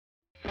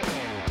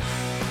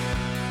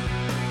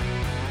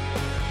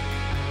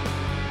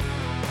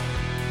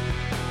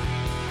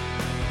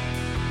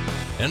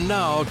And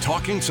now,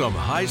 talking some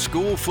high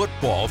school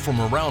football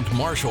from around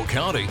Marshall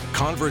County,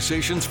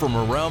 conversations from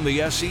around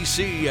the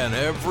SEC, and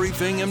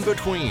everything in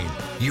between.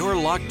 You're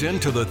locked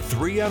into the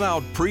 3 and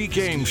Out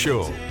pregame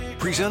show,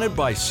 presented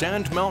by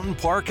Sand Mountain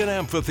Park and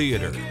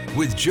Amphitheater,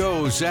 with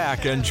Joe,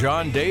 Zach, and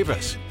John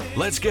Davis.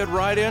 Let's get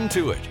right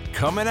into it.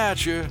 Coming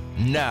at you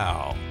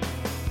now.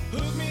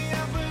 Hook me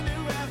up a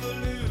new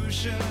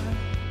revolution,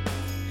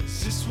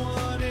 'cause this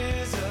one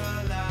is alive.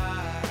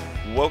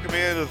 Welcome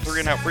into the 3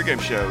 and Out pregame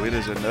show. It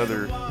is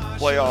another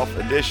playoff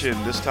edition,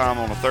 this time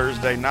on a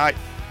Thursday night.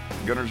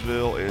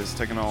 Guntersville is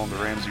taking on the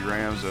Ramsey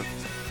Rams, a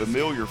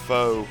familiar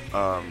foe,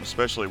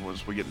 especially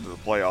once we get into the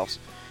playoffs.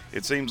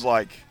 It seems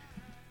like,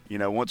 you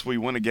know, once we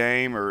win a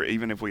game, or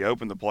even if we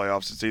open the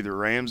playoffs, it's either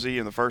Ramsey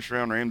in the first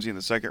round, Ramsey in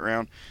the second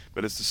round.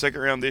 But it's the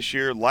second round this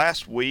year.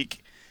 Last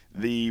week,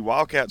 the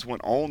Wildcats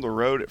went on the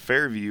road at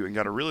Fairview and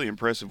got a really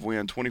impressive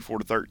win,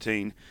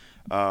 24-13,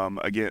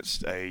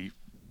 against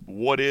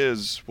what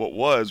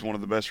was one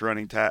of the best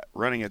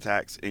running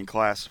attacks in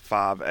Class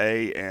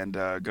 5A, and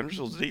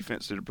Guntersville's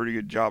defense did a pretty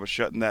good job of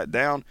shutting that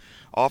down.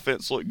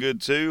 Offense looked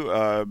good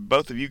too.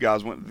 Both of you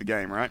guys went to the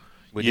game, right?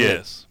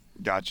 Yes.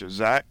 Gotcha.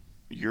 Zach,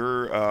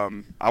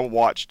 I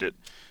watched it,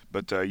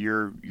 but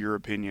your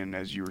opinion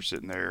as you were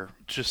sitting there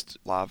Just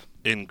live.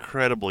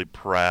 incredibly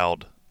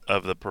proud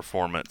of the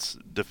performance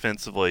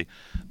defensively.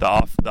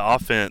 The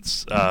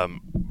offense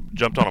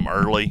jumped on them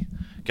early,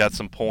 got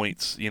some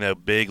points,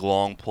 big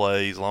long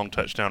plays, long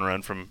touchdown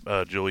run from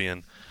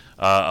Julian,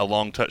 a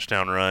long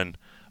touchdown run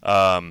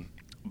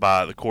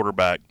by the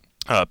quarterback,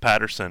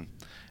 Patterson.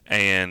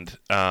 And,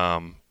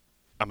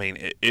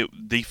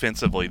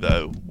 defensively,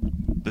 though,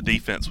 the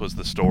defense was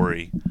the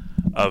story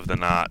of the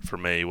night for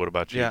me. What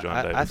about you,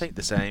 John Davis? I think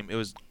the same. It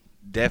was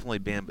definitely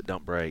bend but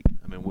don't break.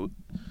 I mean,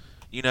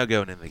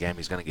 going into the game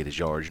he's going to get his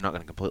yards. You're not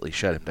going to completely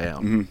shut him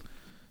down.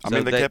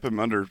 Mm-hmm. They kept him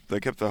under. They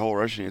kept the whole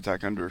rushing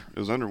attack under. It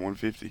was under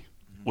 150.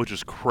 Which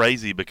is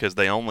crazy because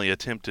they only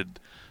attempted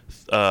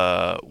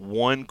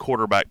one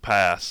quarterback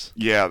pass.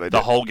 Yeah, they did.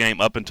 The whole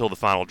game up until the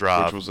final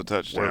drive, which was a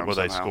touchdown. Where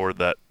they scored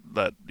that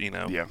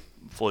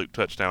fluke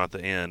touchdown at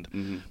the end.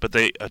 Mm-hmm. But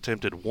they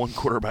attempted one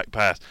quarterback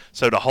pass.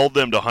 So to hold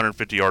them to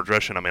 150 yards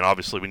rushing,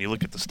 obviously when you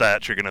look at the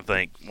stats, you're going to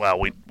think, wow,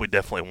 we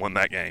definitely won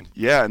that game.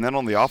 Yeah, and then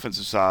on the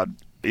offensive side,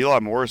 Eli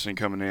Morrison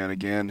coming in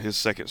again, his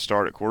second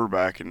start at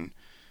quarterback, and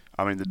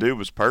the dude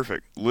was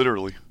perfect,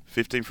 literally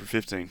 15 for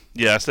 15.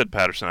 Yeah, I said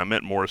Patterson. I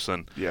meant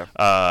Morrison. Yeah.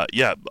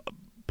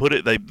 Put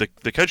it.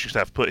 The coaching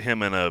staff put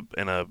him in a.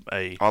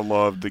 I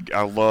loved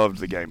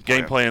the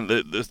game plan.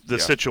 The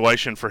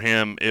situation for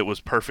him, it was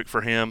perfect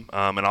for him.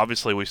 And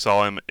obviously we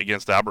saw him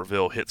against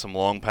Albertville hit some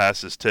long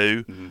passes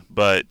too. Mm-hmm.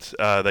 But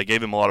they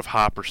gave him a lot of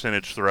high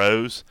percentage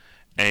throws,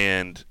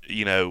 and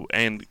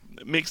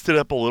mixed it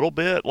up a little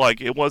bit.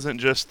 Like, it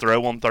wasn't just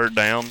throw on third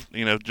down,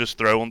 just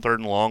throw on third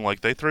and long.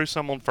 Like, they threw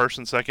some on first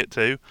and second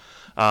too.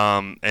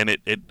 And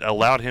it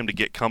allowed him to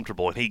get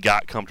comfortable, and he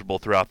got comfortable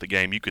throughout the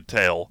game. You could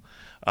tell.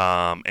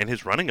 And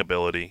his running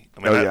ability.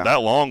 That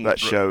long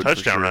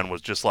touchdown run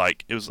was just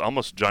like, it was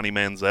almost Johnny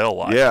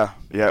Manziel-like. Yeah,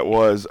 it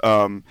was.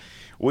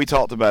 We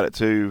talked about it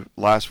too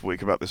last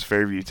week about this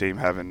Fairview team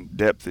having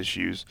depth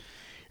issues,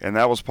 and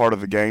that was part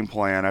of the game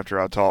plan after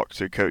I talked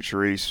to Coach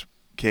Reese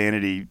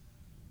Kennedy,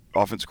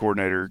 offense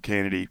coordinator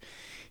Kennedy.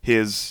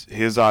 His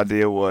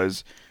idea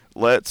was,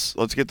 let's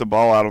get the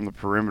ball out on the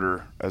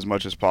perimeter as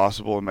much as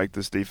possible and make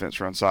this defense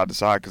run side to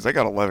side, because they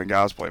got 11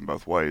 guys playing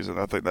both ways, and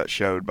I think that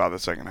showed by the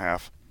second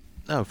half.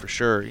 No, for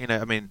sure.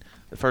 The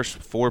first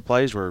 4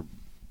 plays were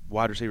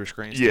wide receiver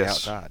screens to the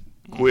outside.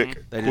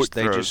 Quick. They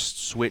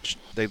just switched.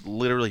 They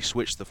literally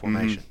switched the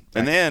formation. Mm-hmm.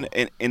 And then,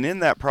 and in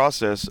that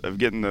process of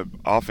getting the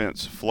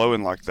offense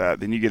flowing like that,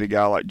 then you get a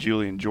guy like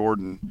Julian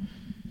Jordan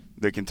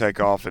that can take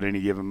off at any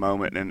given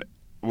moment. And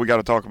we got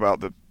to talk about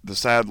the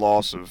sad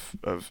loss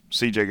of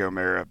C.J.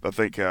 Gomera. I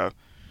think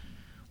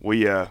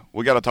we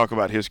got to talk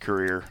about his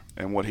career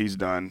and what he's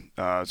done,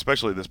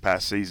 especially this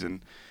past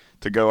season.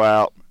 To go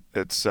out,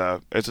 it's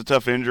a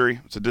tough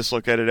injury. It's a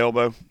dislocated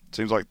elbow. It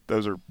seems like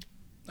those are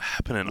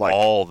happening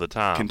all the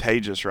time,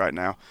 contagious right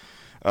now.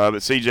 But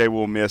CJ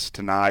will miss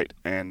tonight,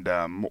 and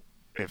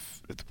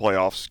if the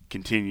playoffs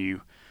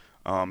continue,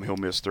 he'll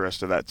miss the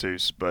rest of that too.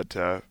 But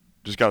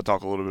just got to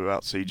talk a little bit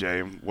about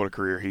CJ and what a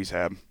career he's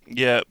had.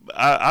 Yeah,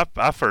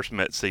 I first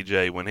met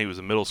CJ when he was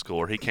a middle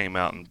schooler. He came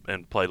out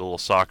and played a little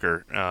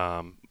soccer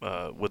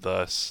with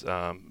us.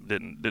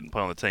 Didn't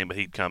play on the team, but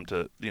he'd come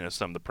to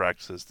some of the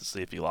practices to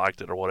see if he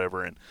liked it or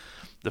whatever. And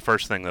the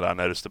first thing that I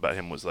noticed about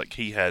him was, like,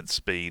 he had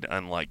speed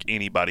unlike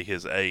anybody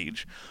his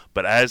age.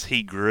 But as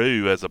he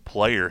grew as a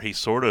player, he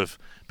sort of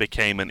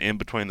became an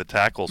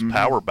in-between-the-tackles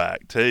power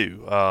back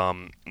too,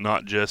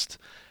 not just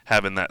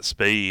having that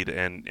speed.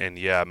 And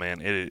yeah,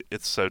 man,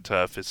 it's so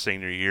tough his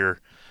senior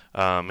year.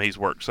 He's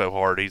worked so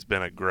hard. He's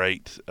been a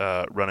great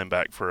running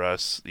back for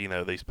us.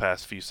 These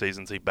past few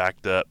seasons he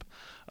backed up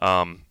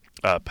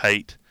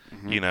Pate,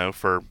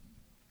 for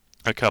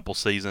a couple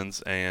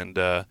seasons, and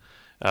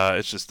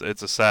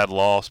it's a sad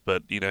loss.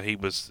 But he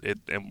was it,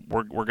 and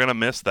we're gonna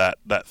miss that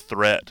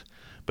threat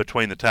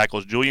between the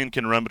tackles. Julian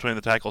can run between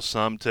the tackles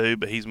some too,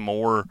 but he's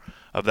more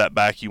of that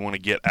back you want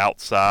to get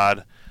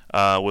outside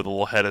with a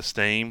little head of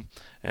steam.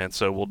 And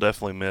so we'll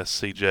definitely miss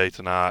CJ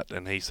tonight,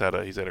 and he's had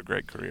a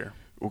great career.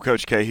 Well,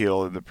 Coach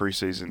Cahill in the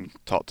preseason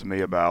talked to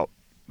me about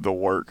the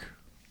work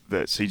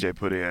that CJ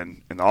put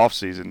in the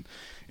offseason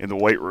in the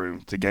weight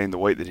room to gain the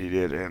weight that he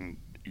did. And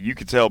you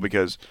could tell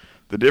because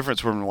the difference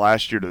from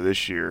last year to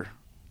this year,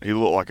 he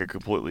looked like a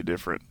completely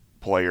different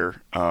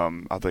player.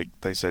 I think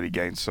they said he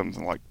gained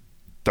something like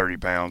 30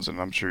 pounds,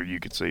 and I'm sure you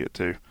could see it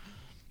too.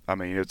 I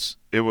mean,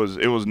 it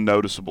was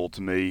noticeable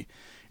to me.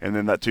 And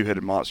then that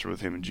two-headed monster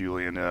with him and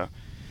Julian.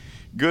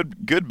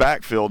 Good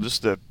backfield.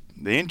 Just the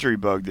injury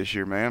bug this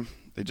year, man.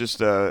 It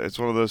just it's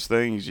one of those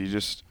things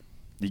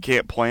you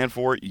can't plan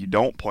for it. You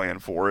don't plan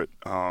for it.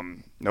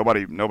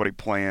 Nobody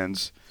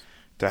plans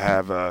to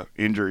have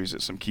injuries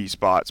at some key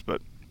spots,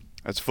 but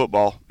that's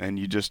football, and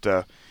you just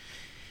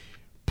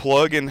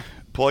plug and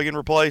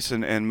replace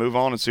and move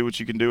on and see what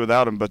you can do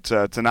without them. But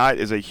tonight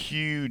is a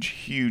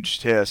huge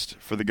test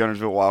for the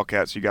Guntersville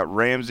Wildcats. You got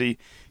Ramsey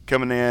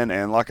coming in,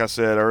 and like I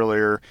said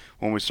earlier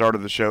when we started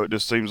the show, it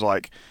just seems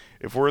like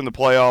if we're in the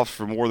playoffs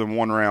for more than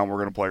one round, we're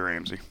going to play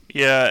Ramsey.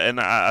 Yeah, and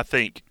I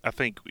think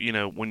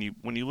when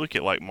you look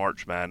at like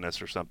March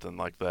Madness or something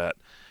like that,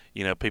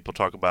 people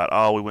talk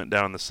about, we went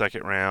down in the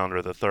second round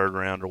or the third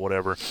round or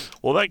whatever.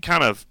 Well, that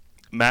kind of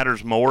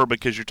matters more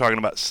because you're talking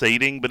about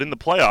seeding, but in the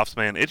playoffs,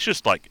 man, it's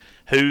just like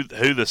who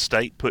the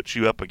state puts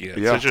you up against.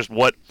 Yeah. It's just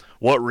what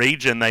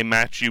region they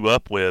match you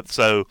up with.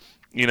 So,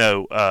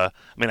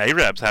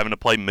 Arab's having to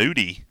play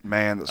Moody.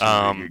 Man, that's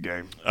going to be a good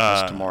game.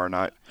 It's tomorrow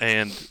night.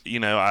 And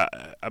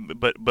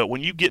but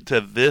when you get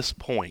to this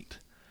point,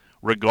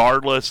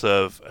 regardless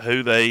of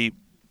who they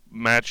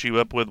match you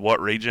up with, what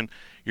region,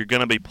 you're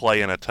going to be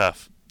playing a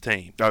tough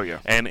team. Oh, yeah.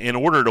 And in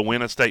order to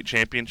win a state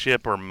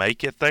championship or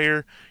make it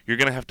there, you're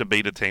going to have to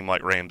beat a team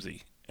like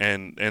Ramsey.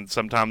 And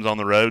sometimes on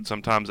the road,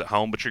 sometimes at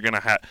home, but you're going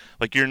to have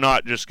 – you're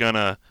not just going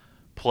to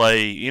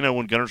play –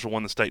 when Guntersville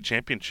won the state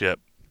championship,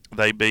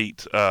 they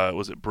beat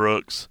was it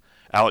Brooks,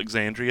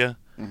 Alexandria?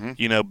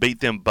 Mm-hmm. Beat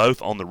them both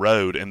on the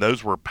road, and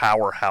those were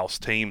powerhouse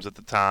teams at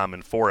the time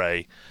in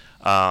 4A.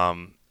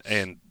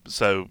 And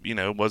so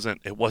it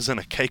wasn't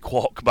a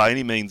cakewalk by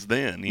any means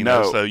then.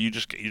 No. So you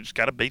just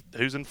got to beat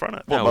who's in front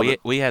of. No,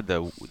 we had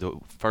the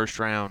first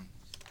round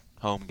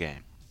home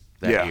game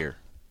that year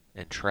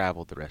and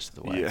traveled the rest of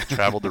the way. Yeah.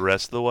 Traveled the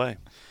rest of the way.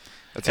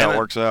 That's how it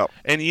works out.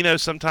 And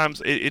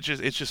sometimes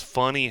it's just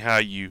funny how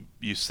you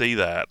see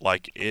that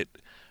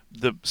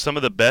some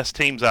of the best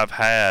teams I've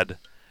had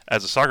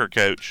as a soccer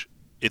coach,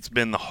 it's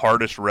been the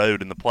hardest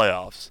road in the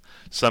playoffs.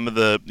 Some of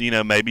the,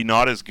 maybe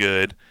not as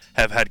good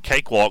have had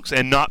cakewalks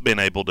and not been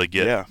able to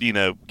get,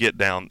 get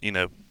down,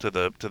 to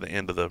the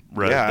end of the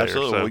road. Yeah, there.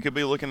 absolutely. So, we could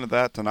be looking at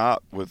that tonight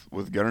with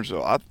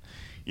Guntersville.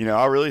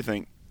 I really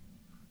think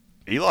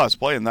Eli's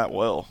playing that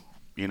well,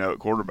 at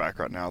quarterback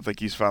right now. I think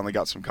he's finally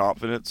got some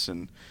confidence,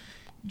 and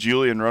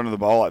Julian running the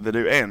ball like they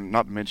do, and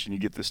not to mention you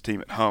get this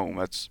team at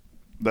home.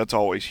 That's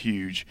always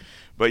huge.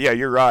 But, yeah,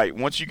 you're right.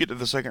 Once you get to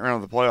the second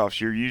round of the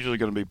playoffs, you're usually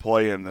going to be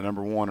playing the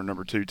number 1 or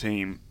number 2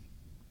 team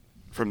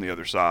from the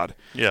other side.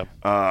 Yeah.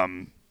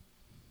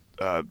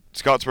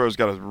 Scottsboro's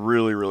got a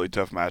really, really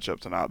tough matchup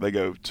tonight. They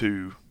go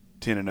 2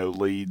 10-0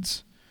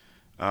 leads.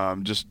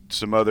 Just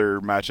some other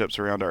matchups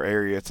around our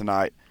area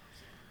tonight.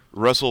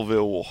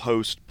 Russellville will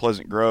host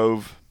Pleasant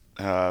Grove.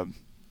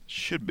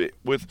 Should be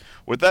with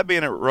that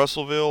being at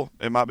Russellville,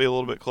 it might be a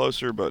little bit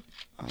closer, but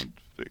I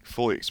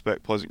fully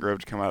expect Pleasant Grove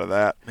to come out of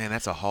that. Man,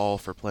 that's a haul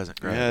for Pleasant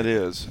Grove. Yeah, it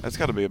is. That's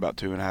got to be about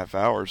 2.5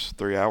 hours,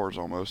 3 hours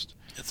almost.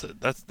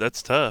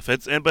 That's tough.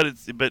 It's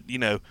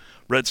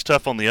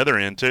tough on the other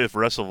end too. If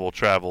Russellville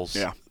travels,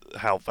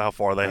 how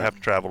far they have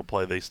to travel to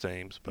play these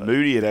teams. But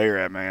Moody at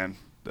Arab, man.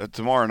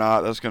 Tomorrow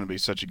night, that's going to be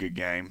such a good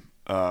game.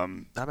 I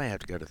may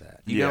have to go to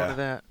that. You going to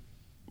that?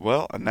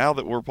 Well, now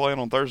that we're playing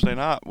on Thursday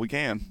night, we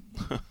can.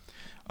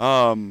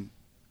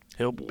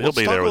 He'll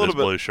be there with his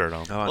blue shirt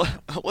on.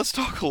 Let's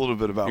talk a little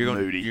bit about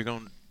Moody. You're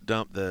going to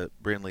dump the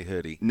Brindley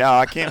hoodie. No,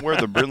 I can't wear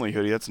the Brindley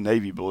hoodie. That's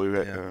navy blue.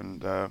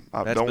 And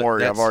don't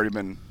worry, I've already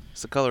been.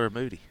 It's the color of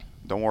Moody.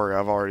 Don't worry,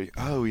 I've already.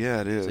 Oh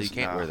yeah, it is. So you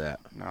can't wear that.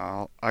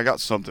 No, I got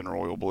something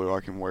royal blue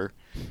I can wear.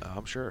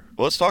 I'm sure.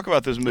 Well, let's talk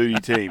about this Moody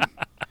team.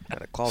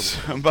 Got a closet.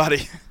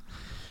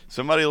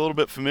 Somebody a little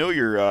bit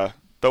familiar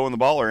throwing the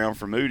ball around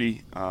for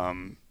Moody.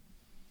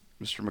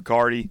 Mr.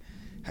 McCarty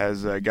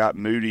has got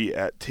Moody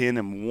at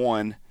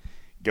 10-1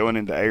 going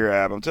into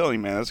Arab. I'm telling you,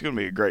 man, that's going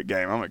to be a great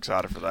game. I'm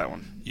excited for that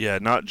one. Yeah,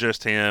 not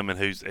just him and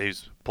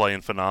who's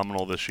playing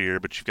phenomenal this year,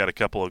 but you've got a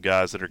couple of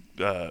guys that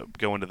are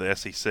going to the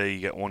SEC.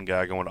 You got one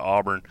guy going to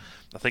Auburn.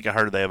 I think I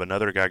heard they have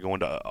another guy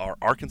going to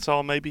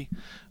Arkansas, maybe.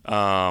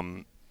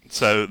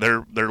 So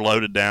they're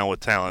loaded down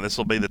with talent. This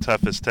will be the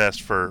toughest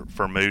test for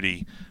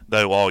Moody,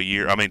 though, all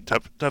year. I mean,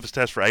 toughest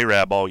test for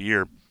Arab all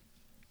year,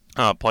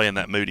 playing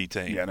that Moody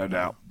team. Yeah, no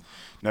doubt.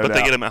 But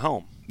they get him at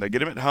home. They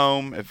get him at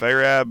home. If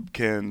Arab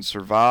can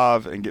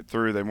survive and get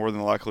through, they more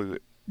than likely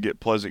get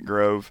Pleasant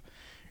Grove,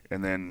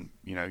 and then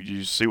you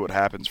just see what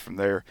happens from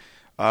there.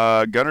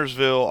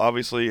 Gunnersville,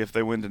 obviously, if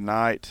they win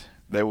tonight,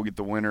 they will get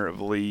the winner of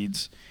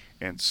Leeds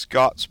and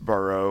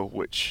Scottsboro,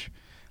 which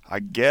I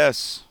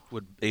guess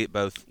Would eat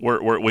both. we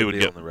would be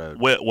go on the road.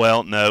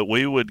 Well, no,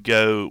 we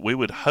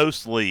would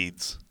host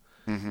Leeds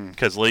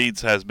because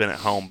Leeds has been at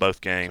home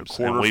both games,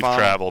 and we've quarterfinal?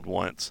 traveled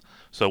once.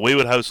 So we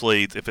would host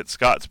Leeds. If it's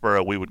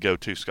Scottsboro, we would go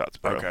to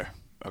Scottsboro.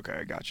 Okay,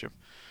 I got you.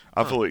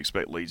 I fully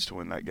expect Leeds to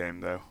win that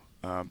game, though.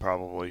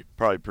 Probably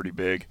pretty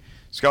big.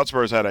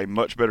 Scottsboro's had a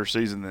much better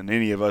season than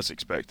any of us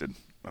expected.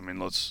 I mean,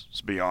 let's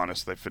be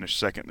honest. They finished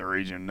second in the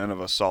region. None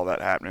of us saw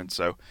that happening.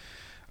 So,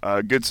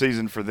 good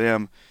season for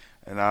them.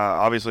 And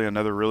obviously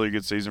another really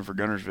good season for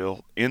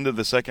Gunnersville. Into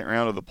the second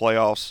round of the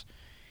playoffs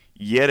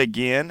yet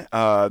again.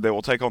 They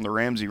will take on the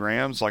Ramsey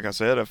Rams. Like I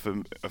said, a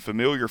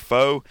familiar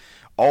foe,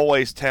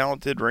 always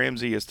talented.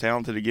 Ramsey is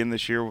talented again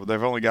this year.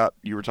 They've only got,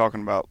 you were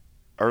talking about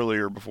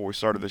earlier before we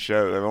started the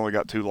show, they've only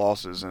got 2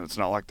 losses, and it's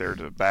not like they're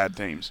to bad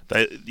teams.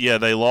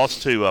 They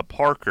lost to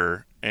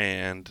Parker,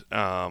 and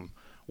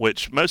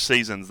which most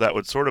seasons that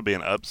would sort of be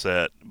an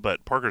upset,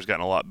 but Parker's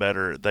gotten a lot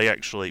better.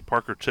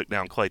 Parker took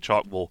down Clay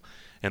Chalkville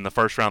in the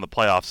first round of the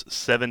playoffs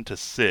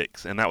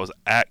 7-6, and that was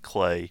at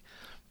Clay.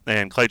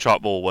 And Clay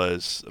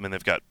Chalkville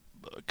they've got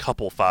a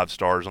couple 5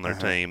 stars on their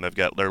team.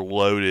 They're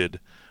loaded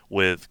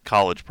with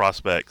college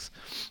prospects,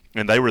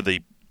 and they were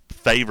the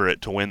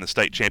favorite to win the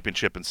state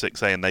championship in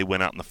 6A, and they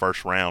went out in the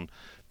first round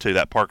to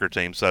that Parker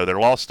team. So they're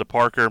lost to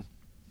Parker.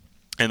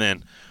 And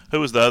then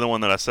who was the other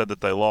one that I said that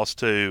they lost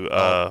to?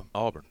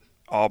 Auburn.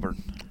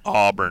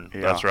 Auburn,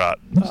 Yeah. that's right.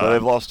 So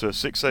they've lost to a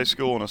 6A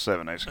school and a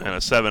 7A school. And a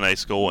 7A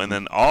school. And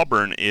then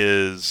Auburn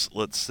is,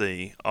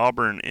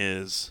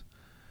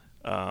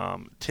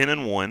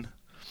 10-1,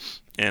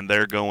 and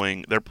they're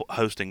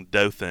hosting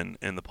Dothan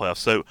in the playoffs.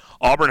 So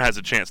Auburn has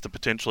a chance to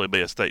potentially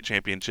be a state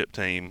championship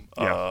team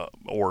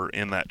or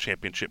in that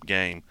championship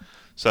game.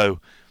 So,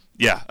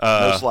 yeah.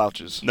 No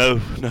slouches. No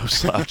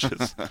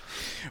slouches.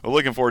 Well,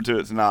 looking forward to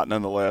it tonight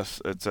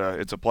nonetheless. It's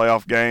a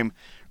playoff game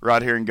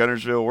right here in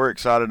Gunnersville. We're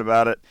excited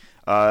about it.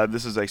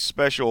 This is a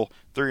special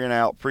 3 and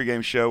Out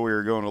pregame show. We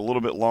are going a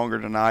little bit longer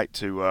tonight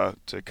to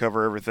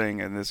cover everything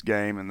in this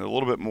game and a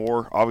little bit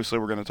more. Obviously,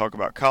 we're going to talk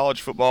about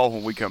college football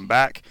when we come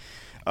back.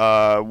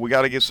 We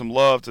got to give some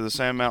love to the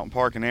Sand Mountain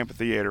Park and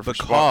Amphitheater for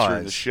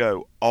sponsoring the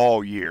show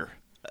all year.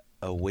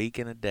 A week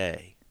and a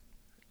day.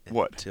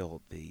 What?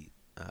 Until the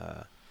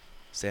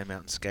Sand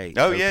Mountain Skate.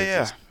 Oh,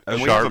 yeah.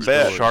 And we Sharp, have a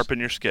bet. Sharpen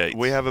your skates.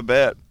 We have a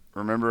bet.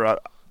 Remember,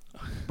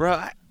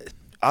 Bro,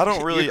 I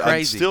don't really. You're I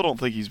crazy. still don't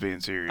think he's being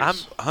serious. I'm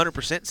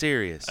 100%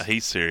 serious.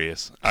 He's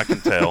serious. I can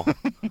tell.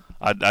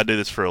 I do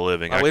this for a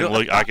living. I can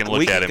look we at can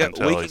him go, and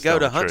tell we he's can go telling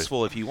to the truth.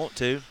 Huntsville if you want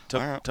to All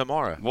right.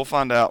 tomorrow. We'll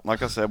find out.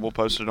 Like I said, we'll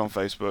post it on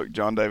Facebook.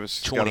 John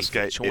Davis got to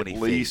skate 20 at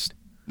least.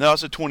 No, I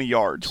said 20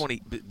 yards.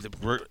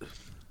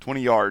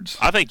 20 yards.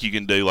 I think you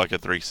can do like a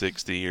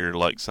 360 or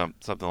like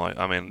something like.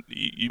 I mean,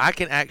 I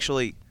can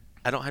actually.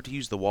 I don't have to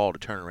use the wall to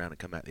turn around and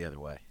come out the other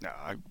way. No,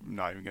 I'm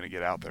not even going to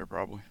get out there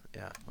probably.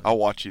 Yeah. I'll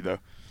watch you though.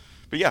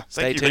 But yeah,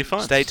 Stay thank you.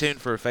 tuned. Stay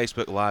tuned for a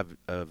Facebook Live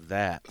of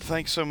that.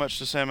 Thanks so much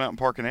to Sand Mountain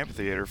Park and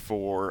Amphitheater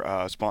for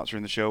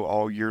sponsoring the show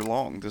all year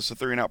long. This is a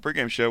 3 and Out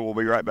pregame show. We'll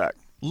be right back.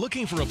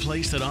 Looking for a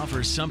place that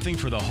offers something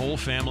for the whole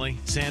family?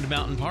 Sand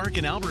Mountain Park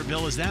in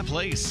Albertville is that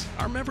place.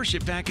 Our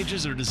membership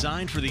packages are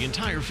designed for the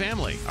entire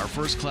family. Our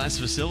first-class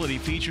facility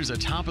features a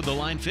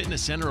top-of-the-line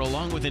fitness center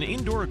along with an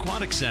indoor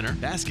aquatic center,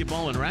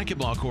 basketball and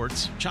racquetball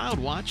courts, child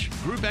watch,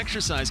 group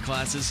exercise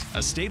classes,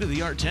 a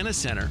state-of-the-art tennis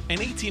center, an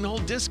 18-hole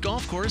disc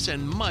golf course,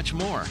 and much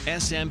more.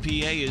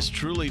 SMPA is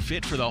truly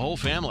fit for the whole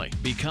family.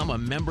 Become a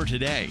member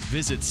today.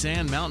 Visit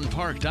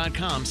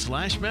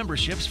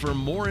sandmountainpark.com/memberships for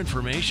more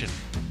information.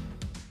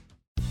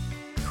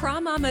 Craw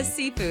Mama's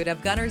Seafood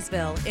of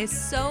Gunnersville is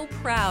so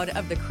proud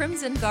of the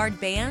Crimson Guard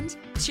band,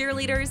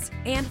 cheerleaders,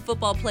 and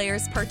football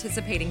players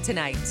participating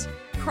tonight.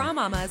 Craw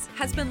Mama's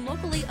has been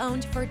locally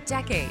owned for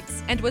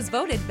decades and was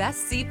voted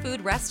best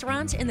seafood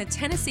restaurant in the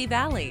Tennessee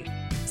Valley.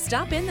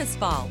 Stop in this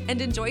fall and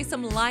enjoy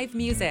some live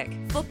music,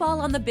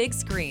 football on the big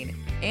screen,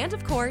 and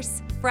of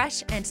course,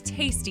 fresh and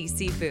tasty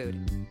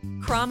seafood.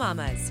 Craw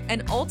Mama's,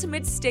 an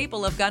ultimate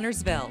staple of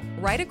Gunnersville,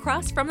 right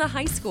across from the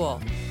high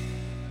school.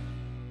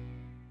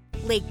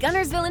 Lake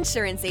Gunnersville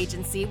Insurance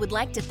Agency would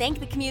like to thank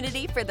the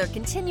community for their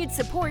continued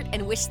support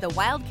and wish the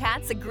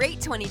Wildcats a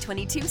great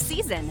 2022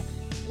 season.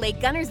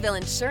 Lake Gunnersville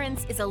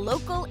Insurance is a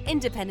local,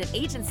 independent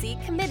agency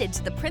committed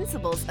to the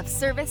principles of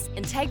service,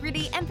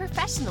 integrity, and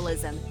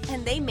professionalism,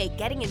 and they make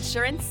getting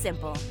insurance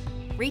simple.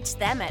 Reach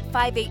them at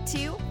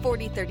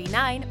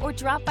 582-4039 or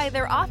drop by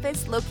their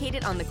office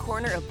located on the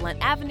corner of Blunt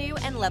Avenue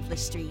and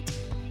Loveless Street.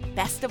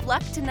 Best of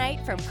luck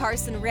tonight from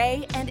Carson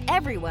Ray and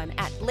everyone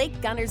at Lake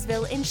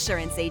Gunnersville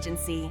Insurance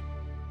Agency.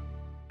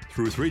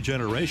 Through 3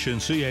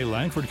 generations, C.A.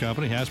 Langford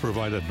Company has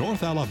provided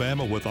North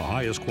Alabama with the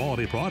highest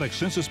quality products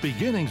since its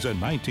beginnings in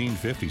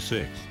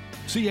 1956.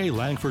 C.A.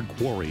 Langford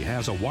Quarry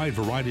has a wide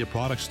variety of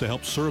products to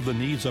help serve the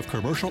needs of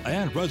commercial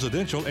and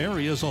residential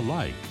areas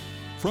alike.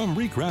 From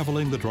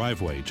regraveling the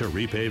driveway to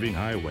repaving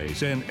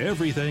highways and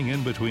everything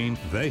in between,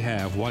 they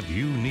have what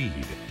you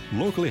need.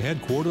 Locally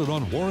headquartered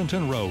on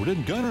Warrenton Road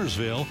in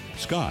Gunnersville,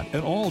 Scott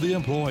and all the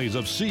employees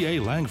of C.A.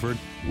 Langford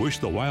wish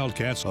the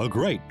Wildcats a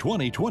great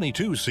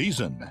 2022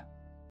 season.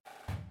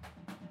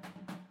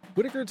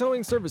 Whitaker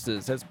Towing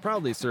Services has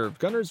proudly served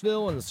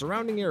Gunnersville and the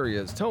surrounding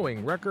areas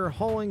towing, wrecker,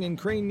 hauling, and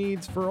crane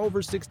needs for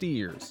over 60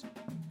 years.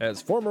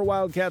 As former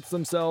Wildcats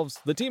themselves,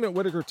 the team at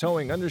Whitaker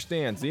Towing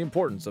understands the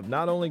importance of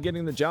not only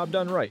getting the job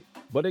done right,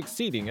 but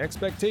exceeding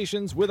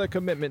expectations with a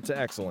commitment to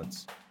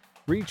excellence.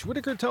 Reach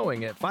Whitaker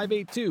Towing at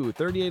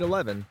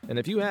 582-3811, and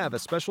if you have a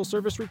special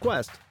service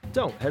request,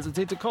 don't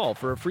hesitate to call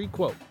for a free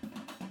quote.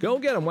 Go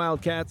get 'em,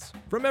 Wildcats,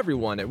 from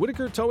everyone at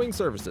Whitaker Towing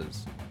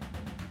Services.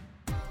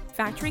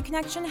 Factory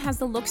Connection has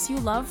the looks you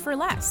love for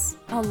less,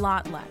 a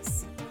lot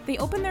less. They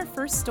opened their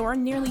first store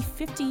nearly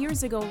 50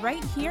 years ago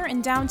right here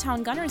in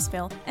downtown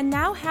Gunnersville and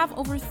now have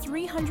over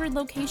 300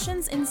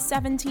 locations in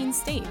 17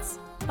 states.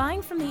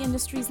 Buying from the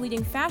industry's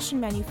leading fashion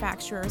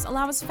manufacturers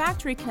allows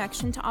Factory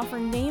Connection to offer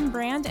name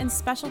brand and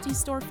specialty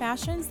store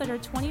fashions that are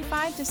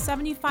 25 to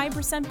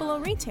 75% below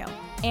retail,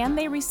 and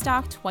they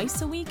restock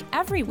twice a week,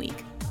 every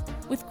week.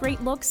 With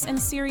great looks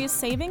and serious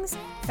savings,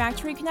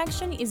 Factory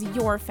Connection is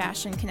your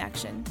fashion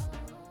connection.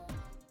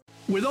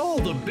 With all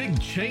the big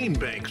chain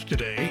banks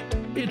today,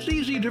 it's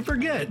easy to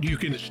forget you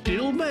can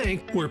still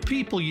bank where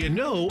people you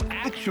know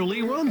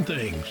actually run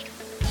things.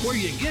 Where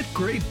you get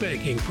great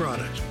banking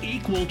products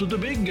equal to the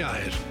big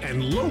guys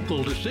and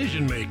local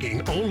decision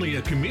making only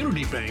a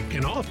community bank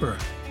can offer.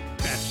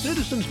 At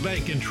Citizens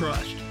Bank and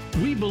Trust,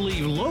 we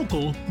believe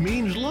local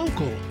means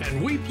local,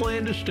 and we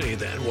plan to stay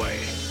that way.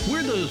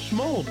 We're the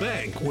small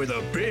bank with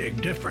a big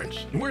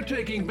difference. We're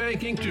taking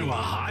banking to a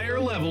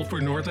higher level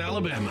for North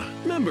Alabama.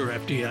 Member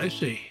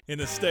FDIC. In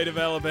the state of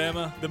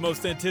Alabama, the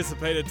most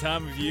anticipated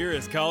time of year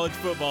is college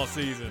football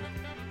season.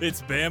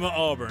 It's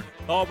Bama-Auburn,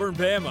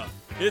 Auburn-Bama.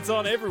 It's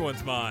on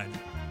everyone's mind.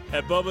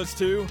 At Bubba's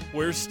 2,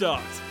 we're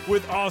stocked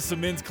with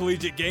awesome men's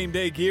collegiate game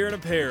day gear and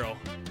apparel.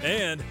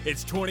 And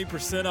it's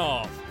 20%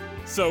 off.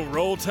 So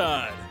roll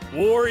Tide,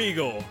 War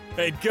Eagle,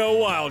 and go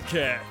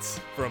Wildcats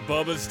from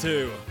Bubba's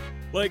 2.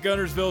 Lake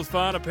Gunnersville's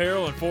fine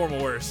apparel and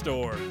formal wear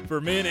store for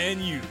men and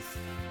youth.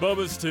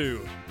 Bubba's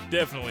 2,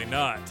 definitely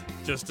not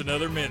just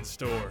another men's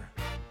store.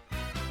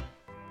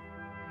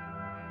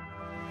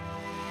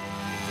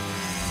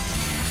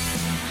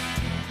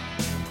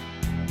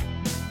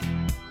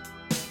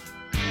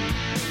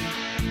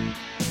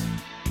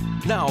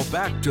 Now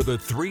back to the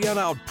 3 and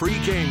Out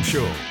pregame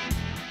show.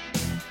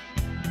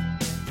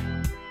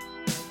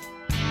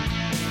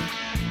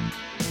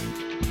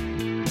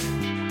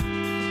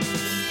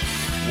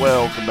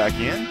 Welcome back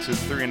in to the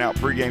 3 and Out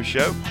pregame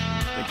show.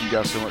 Thank you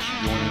guys so much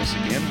for joining us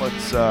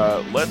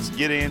again. Let's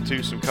get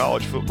into some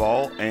college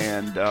football.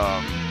 And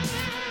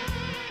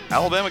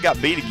Alabama got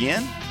beat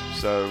again,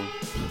 so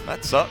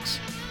that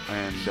sucks.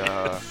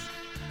 And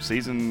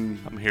season.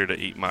 I'm here to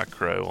eat my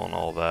crow on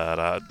all that.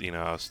 I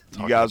was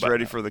you guys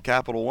ready for the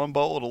Capital One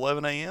Bowl at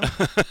 11 a.m.?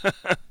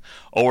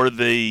 Or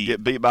the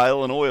get beat by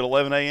Illinois at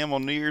 11 a.m.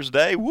 on New Year's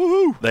Day?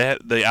 Woohoo!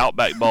 The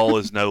Outback Bowl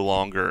is no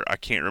longer. I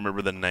can't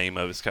remember the name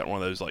of it. It's got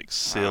one of those like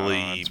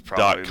silly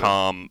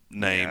 .com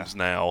names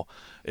now.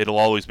 It'll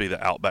always be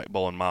the Outback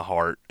Bowl in my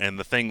heart. And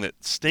the thing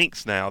that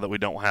stinks now that we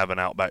don't have an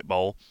Outback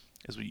Bowl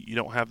is you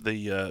don't have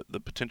the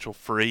potential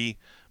free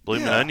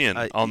Bloomin' Onion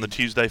on the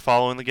Tuesday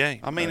following the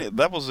game. I mean,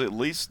 that was at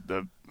least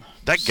that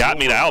got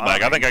me to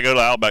Outback. I think I go to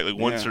Outback like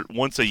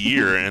once a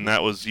year, and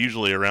that was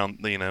usually around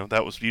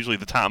that was usually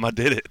the time I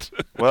did it.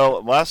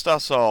 Well, last I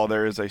saw,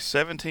 there is a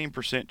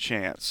 17%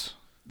 chance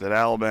that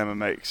Alabama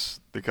makes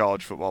the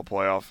college football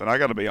playoff, and I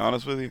got to be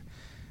honest with you,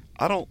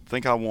 I don't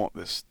think I want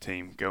this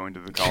team going to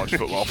the college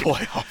football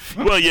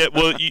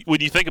playoff. When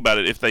you think about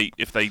it, if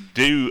they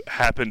do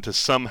happen to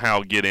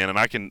somehow get in, and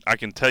I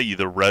can tell you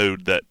the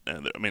road that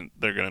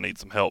they're going to need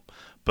some help,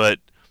 but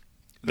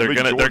they're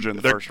going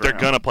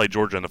to play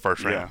Georgia in the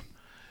first round.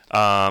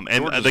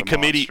 And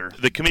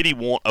the committee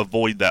won't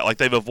avoid that. Like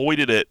they've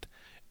avoided it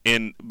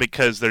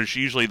because there's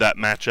usually that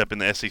matchup in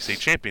the SEC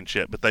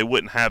championship, but they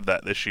wouldn't have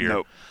that this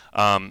year.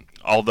 Nope.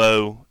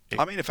 Although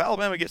if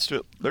Alabama gets to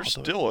it,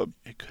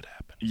 it could happen.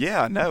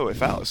 Yeah, no.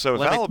 If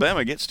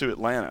Alabama gets to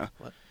Atlanta,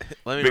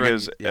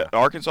 because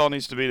Arkansas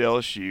needs to beat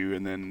LSU,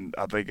 and then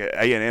I think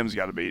A&M's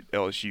got to beat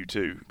LSU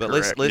too. But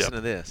listen to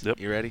this. Yep.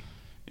 You ready?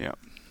 Yeah.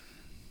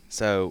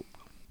 So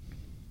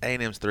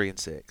A&M's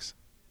 3-6.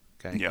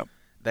 Okay. Yep.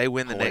 They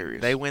win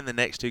the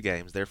next two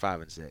games. They're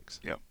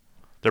 5-6. Yep.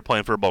 They're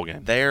playing for a bowl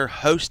game. They're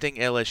hosting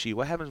LSU.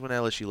 What happens when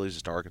LSU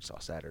loses to Arkansas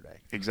Saturday?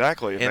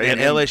 Exactly. And then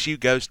LSU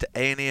goes to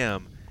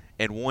A&M.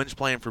 And one's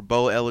playing for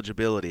bowl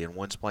eligibility, and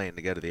one's playing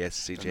to go to the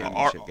SEC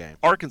championship game.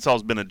 Arkansas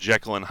has been a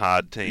Jekyll and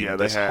Hyde team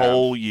this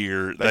whole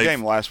year. That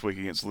game last week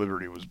against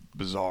Liberty was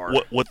bizarre.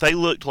 What they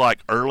looked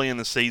like early in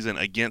the season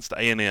against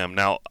A&M.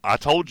 Now, I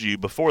told you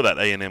before that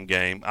A&M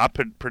game, I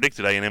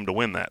predicted A&M to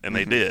win that, and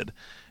they did.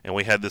 And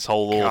we had this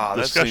whole little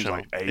discussion.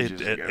 That seems like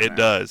ages ago it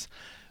does.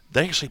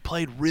 they actually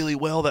played really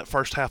well that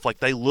first half. Like,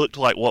 they looked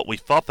like what we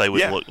thought they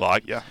would look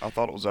like. Yeah, I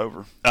thought it was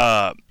over.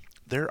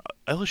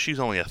 LSU's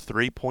only a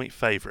 3-point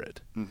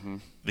favorite. Mm-hmm.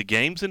 The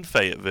game's in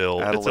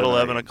Fayetteville. At It's at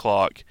 11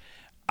 o'clock.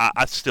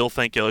 I still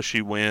think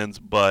LSU wins,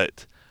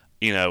 but,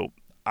 I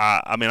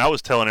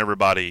was telling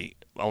everybody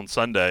on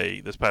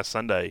Sunday, this past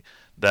Sunday,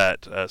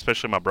 that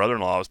especially my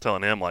brother-in-law, I was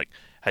telling him, like,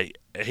 hey,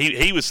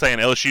 he was saying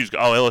LSU's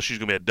going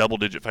to be a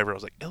double-digit favorite. I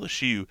was like,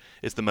 LSU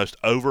is the most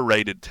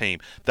overrated team.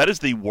 That is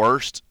the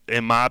worst,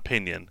 in my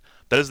opinion,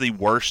 that is the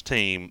worst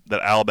team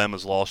that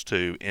Alabama's lost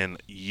to in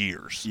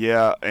years.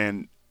 Yeah,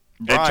 and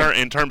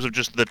in terms of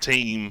just the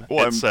team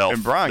itself.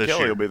 And Brian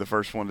Kelly year. will be the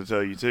first one to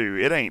tell you, too,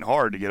 it ain't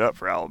hard to get up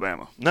for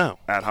Alabama. No.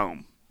 At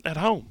home. At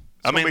home.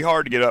 It's going to be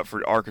hard to get up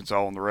for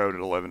Arkansas on the road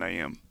at 11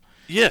 a.m.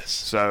 Yes.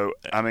 So,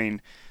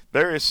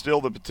 there is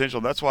still the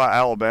potential. That's why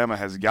Alabama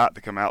has got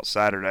to come out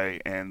Saturday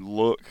and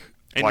look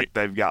like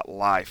they've got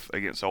life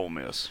against Ole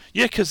Miss.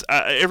 Yeah, because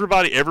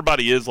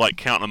everybody is like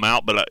counting them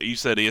out, but you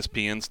said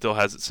ESPN still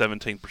has it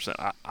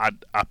 17%.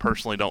 I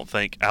personally don't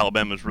think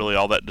Alabama's really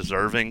all that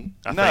deserving.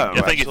 I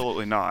think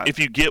absolutely not. If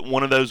you get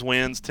one of those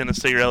wins,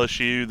 Tennessee or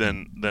LSU,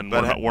 then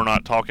we're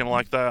not talking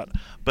like that.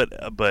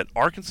 But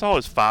Arkansas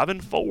is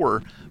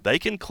 5-4. They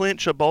can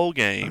clinch a bowl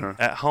game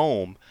at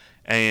home,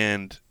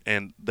 and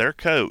their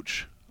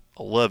coach,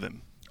 I love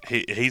him.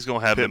 He's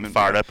going to have them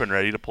fired up and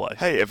ready to play.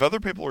 Hey, if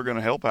other people are going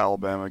to help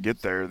Alabama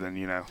get there, then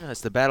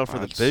it's the battle for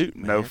the boot.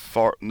 Man.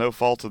 No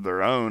fault of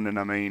their own,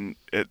 and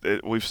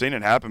we've seen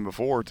it happen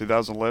before,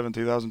 2011,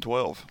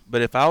 2012.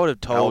 But if I would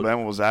have told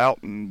Alabama was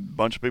out and a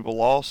bunch of people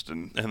lost,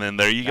 and then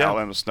there you go,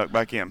 Alabama snuck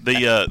back in.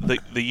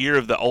 The year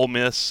of the Ole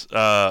Miss,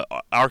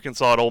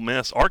 Arkansas at Ole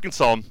Miss,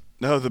 Arkansas.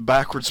 No, the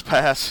backwards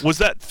pass. Was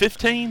that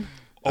 15?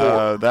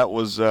 That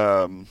was.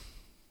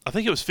 I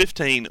think it was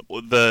 15.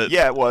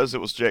 It was. It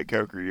was Jake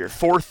Coker year.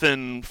 Fourth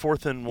and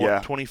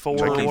what, 24?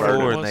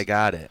 24, and they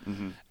got it.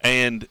 Mm-hmm.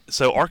 And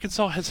so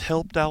Arkansas has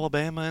helped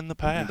Alabama in the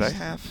past.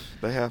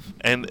 They have.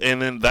 And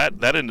then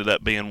that ended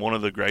up being one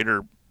of the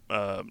greater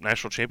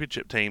national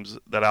championship teams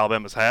that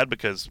Alabama's had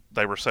because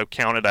they were so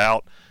counted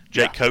out.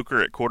 Jake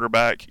Coker at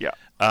quarterback. Yeah.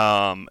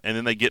 And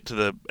then they get to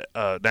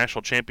the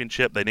national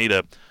championship. They need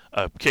a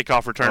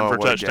kickoff return for a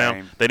touchdown.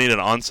 Game. They need an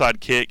onside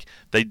kick.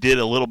 They did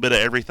a little bit of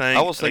everything.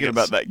 I was thinking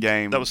about that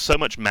game. That was so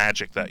much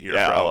magic that year for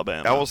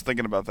Alabama. I was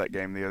thinking about that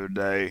game the other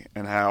day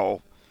and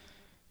how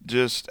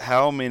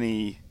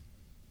many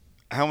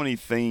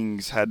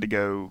things had to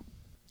go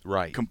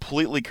right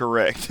completely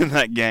correct in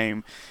that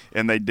game,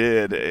 and they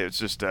did. It's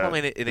just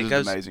it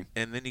goes amazing.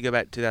 And then you go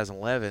back to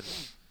 2011.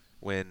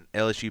 When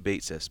LSU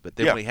beats us, but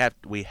then we have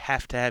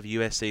to have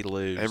USC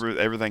lose.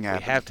 Everything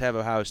happened. We have to have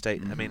Ohio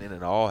State. Mm-hmm. And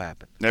it all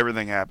happened.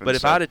 Everything happened. But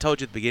if I had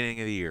told you at the beginning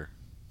of the year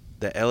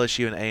that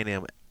LSU and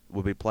A&M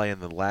would be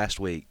playing the last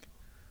week,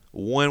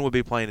 one would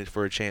be playing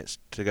for a chance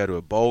to go to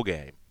a bowl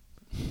game,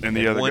 and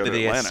the other one to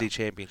the Atlanta. SEC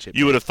championship.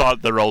 You would have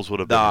thought the roles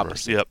would have been the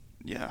opposite. Yep.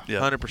 Yeah.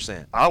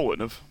 100%. I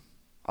wouldn't have.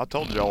 I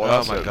told y'all what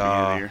I said at the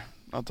beginning of the year.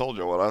 I told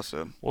y'all what I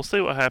said. We'll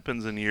see what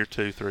happens in year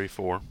 2, 3,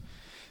 4.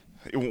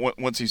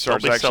 Once he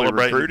starts actually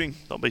recruiting.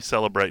 Don't be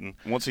celebrating.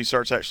 Once he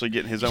starts actually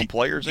getting his own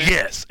players in.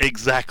 Yes,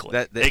 exactly.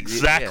 That.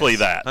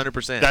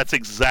 100%. That's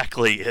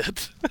exactly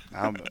it.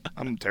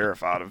 I'm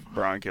terrified of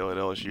Brian Kelly at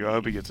LSU. I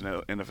hope he gets an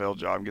NFL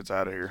job and gets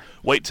out of here.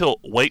 Wait till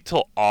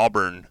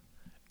Auburn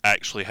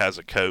actually has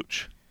a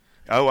coach.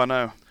 Oh, I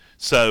know.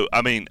 So,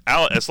 as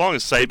long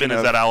as Saban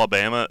is at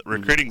Alabama,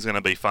 recruiting's going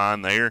to be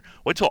fine there.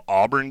 Wait till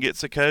Auburn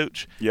gets a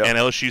coach, and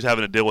LSU's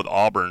having to deal with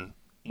Auburn.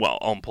 Well,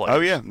 on players. Oh,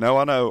 yeah. No,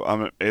 I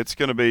know. It's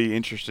going to be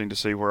interesting to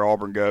see where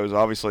Auburn goes.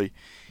 Obviously,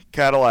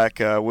 Cadillac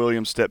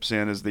Williams steps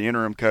in as the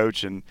interim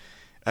coach. And,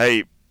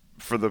 hey,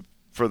 for the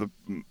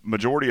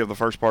majority of the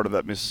first part of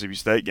that Mississippi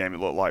State game, it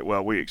looked like,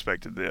 well, we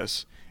expected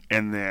this.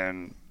 And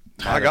then,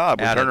 my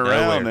God, we turn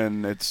around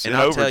and it's in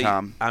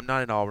overtime. I'm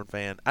not an Auburn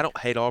fan. I don't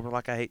hate Auburn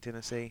like I hate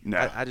Tennessee.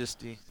 No. I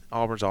just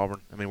Auburn's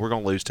Auburn. We're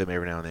going to lose to them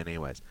every now and then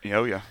anyways.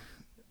 Oh, yeah.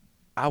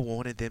 I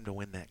wanted them to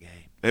win that game.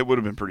 It would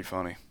have been pretty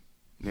funny.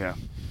 Yeah.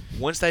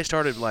 Once they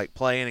started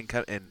playing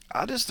and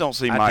I just don't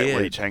see Mike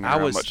Leach hanging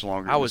around much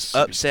longer. I was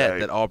upset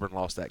that Auburn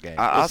lost that game.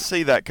 I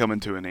see that coming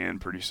to an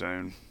end pretty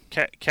soon.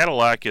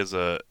 Cadillac is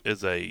a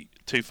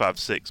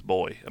 256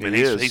 boy.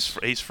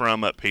 He's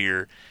from up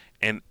here,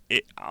 and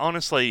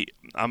honestly,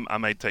 I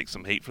may take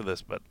some heat for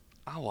this, but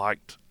I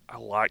liked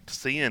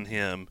seeing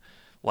him.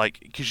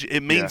 Because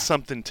it means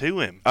something to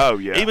him. Oh,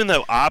 yeah. Even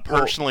though I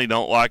personally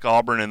don't like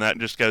Auburn, and that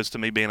just goes to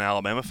me being an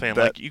Alabama fan,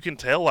 you can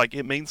tell,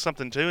 it means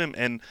something to him,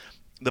 and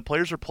the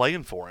players are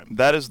playing for him.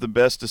 That is the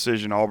best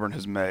decision Auburn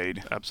has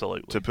made.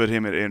 Absolutely. To put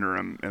him at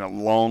interim in a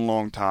long,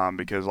 long time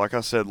because, like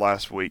I said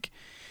last week,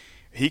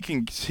 he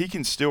can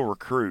still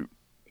recruit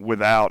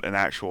without an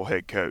actual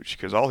head coach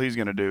because all he's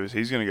going to do is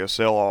he's going to go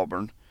sell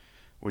Auburn,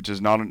 which is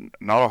not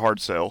a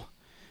hard sell,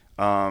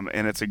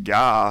 and it's a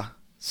guy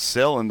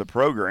selling the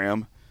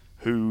program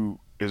who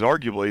is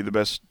arguably the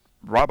best,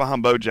 right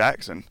behind Bo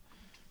Jackson,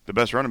 the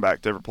best running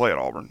back to ever play at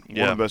Auburn.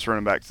 Yeah. One of the best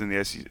running backs in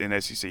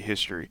SEC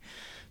history.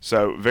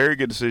 So very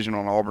good decision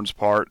on Auburn's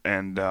part,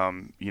 and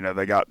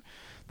they got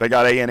They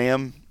got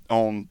A&M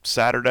on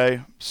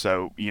Saturday,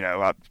 so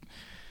I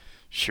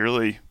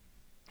surely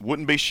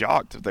wouldn't be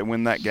shocked if they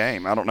win that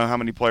game. I don't know how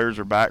many players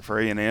are back for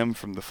A&M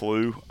from the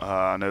flu.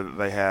 I know that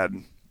they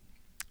had,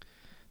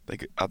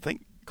 I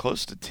think,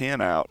 close to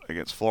 10 out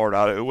against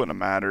Florida. It wouldn't have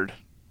mattered.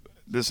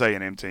 This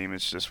A&M team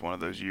is just one of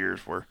those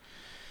years where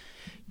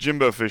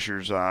Jimbo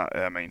Fisher's,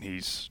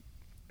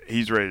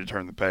 he's ready to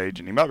turn the page,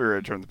 and he might be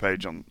ready to turn the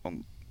page on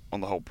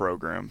the whole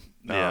program,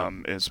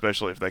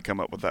 especially if they come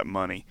up with that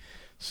money.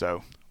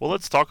 So, well,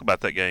 let's talk about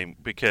that game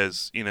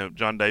because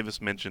John Davis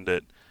mentioned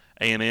it.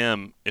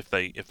 A&M, if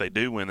they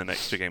do win the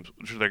next 2 games,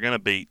 they're going to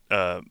beat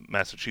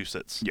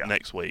Massachusetts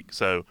next week.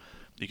 So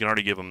you can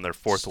already give them their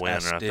 4th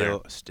win right there.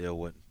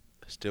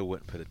 Still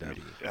wouldn't put a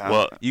W.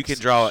 Well, you can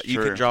draw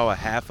a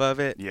half of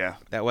it. Yeah.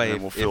 That way,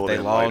 if they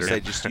lost,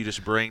 you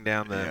just bring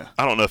down the. Yeah.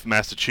 I don't know if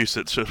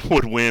Massachusetts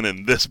would win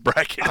in this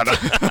bracket.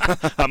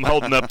 I'm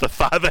holding up the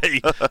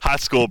 5A high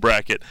school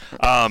bracket.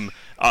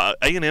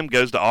 A&M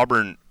goes to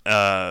Auburn.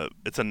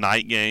 It's a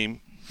night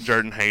game.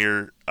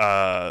 Jordan-Hare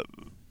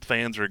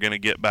fans are going to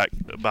get back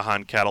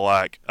behind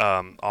Cadillac.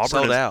 Auburn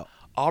sold out.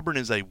 Auburn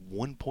is a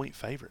 1-point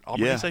favorite.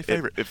 Auburn is a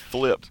favorite. It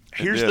flipped.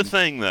 Here's the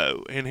thing,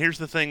 though, and here's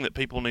the thing that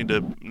people need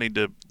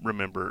to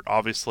remember.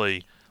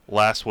 Obviously,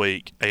 last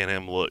week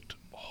A&M looked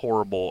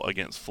horrible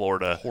against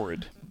Florida.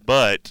 Horrid.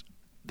 But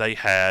they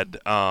had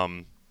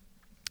they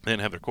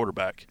didn't have their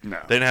quarterback. No.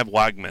 They didn't have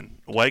Wegman.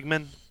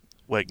 Wegman.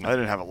 They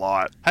didn't have a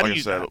lot. How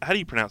do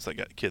you pronounce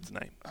that kid's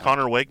name?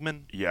 Connor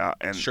Wegman. Yeah,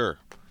 and sure.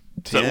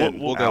 So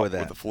we'll go with that.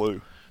 With the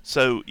flu.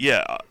 So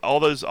yeah, all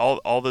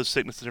those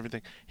sicknesses and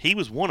everything. He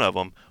was one of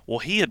them. Well,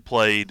 he had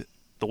played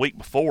the week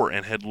before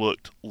and had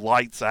looked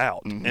lights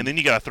out. Mm-hmm. And then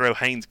you got to throw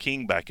Haynes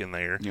King back in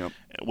there,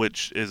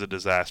 which is a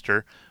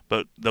disaster.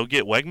 But they'll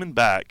get Wegman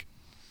back,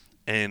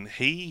 and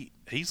he's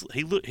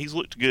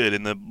looked good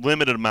in the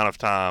limited amount of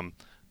time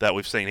that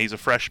we've seen. He's a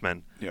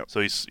freshman, so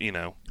he's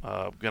going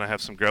to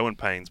have some growing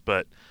pains,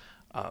 but.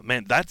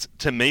 Man,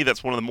 to me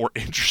that's one of the more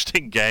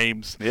interesting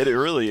games. It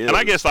really is. And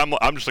I guess I'm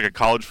just like a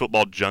college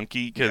football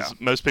junkie because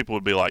most people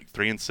would be like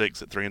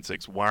 3-6 at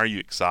 3-6. Why are you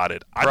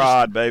excited?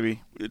 Pride,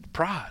 baby.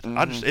 Pride.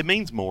 Mm-hmm. It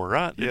means more,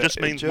 right? Yeah, it just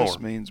means more.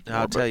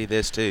 I'll tell you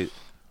this too.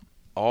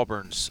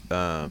 Auburn's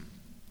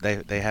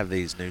they have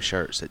these new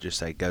shirts that just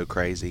say "Go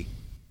Crazy."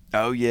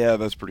 Oh yeah,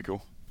 that's pretty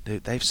cool.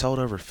 Dude, they've sold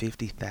over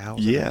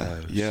 50,000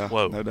 of those. Yeah.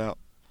 Whoa. No doubt.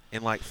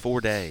 In like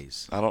 4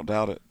 days. I don't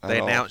doubt it. They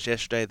announced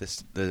yesterday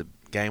the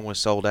game was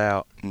sold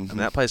out, and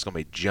that place is going to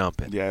be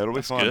jumping. Yeah, it'll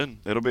be fun. Good.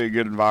 It'll be a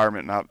good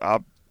environment,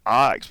 and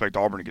I expect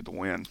Auburn to get the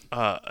win.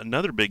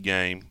 Another big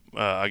game,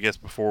 I guess,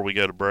 before we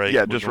go to break.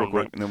 Yeah, just real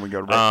quick, and then we go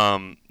to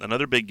break.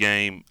 Another big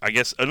game, I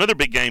guess, another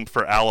big game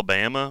for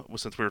Alabama,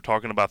 since we were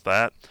talking about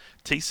that.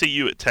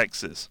 TCU at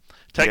Texas.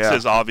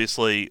 Texas,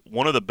 obviously,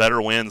 one of the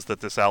better wins that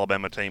this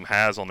Alabama team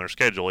has on their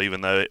schedule,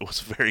 even though it was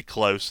very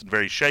close and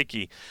very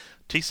shaky.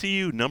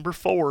 TCU, number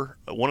 4,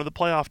 one of the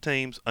playoff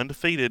teams,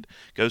 undefeated,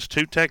 goes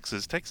to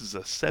Texas. Texas is a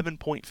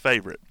 7-point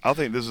favorite. I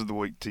think this is the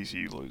week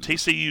TCU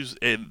loses.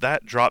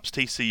 That drops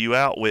TCU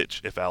out,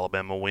 which if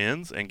Alabama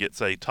wins and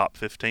gets a top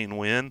 15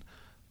 win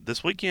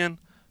this weekend,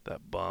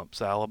 that bumps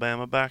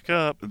Alabama back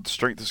up. The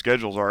strength of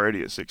schedule is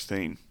already at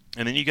 16.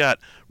 And then you got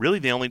really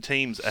the only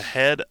teams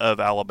ahead of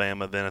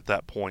Alabama then at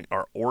that point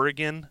are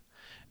Oregon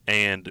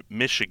and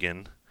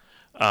Michigan.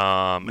 Need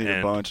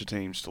a bunch of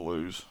teams to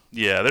lose.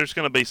 Yeah, there's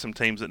going to be some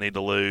teams that need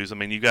to lose. I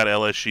mean, you've got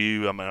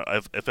LSU. I mean,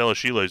 if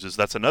LSU loses,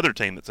 that's another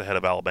team that's ahead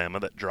of Alabama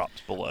that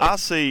drops below. I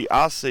see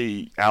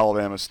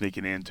Alabama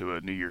sneaking into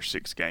a New Year's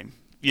Six game.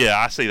 Yeah,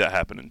 I see that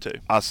happening too.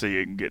 I see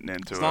it getting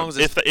into as long it.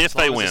 As if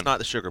they win, it's not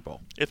the Sugar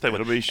Bowl. If they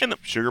win, it'll be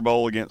Sugar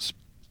Bowl against.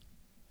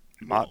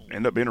 Might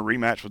end up being a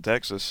rematch with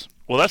Texas.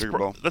 Well, that's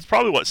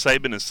probably what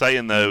Saban is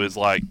saying though. Is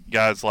like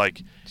guys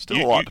like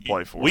still a lot to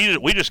play for.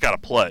 We just got to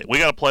play. We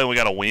got to play. And we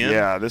got to win.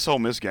 Yeah, this Ole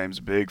Miss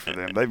game's big for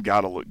them. They've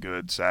got to look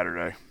good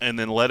Saturday. And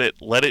then let it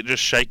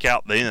just shake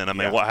out. Then I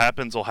mean, what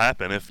happens will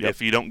happen.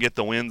 If you don't get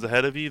the wins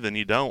ahead of you, then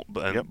you don't.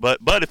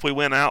 But if we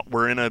win out,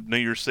 we're in a New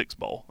Year's Six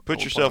bowl.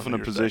 Put yourself in a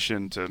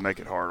position to make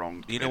it hard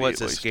on. You know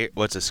what's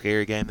a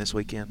scary game this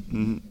weekend?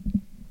 Mm-hmm.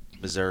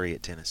 Missouri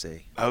at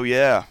Tennessee. Oh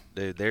yeah,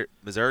 dude.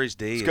 Missouri's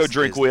D. Let's go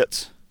drink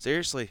wits.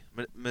 Seriously,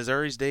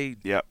 Missouri's D.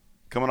 Yep,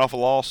 coming off a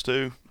loss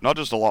too. Not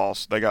just a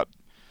loss.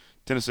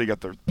 Tennessee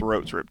got their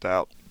throats ripped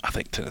out. I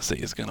think Tennessee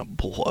is going to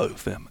blow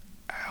them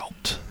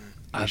out.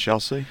 I shall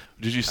see.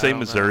 Did you see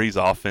Missouri's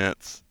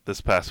offense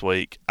this past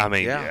week? I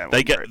mean,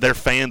 their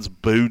fans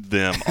booed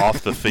them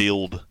off the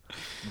field.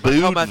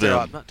 I'm not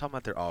talking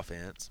about their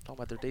offense. I'm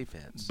talking about their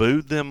defense.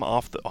 Booed them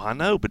off the. I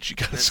know, but you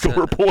got to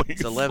score points.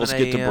 It's 11 Let's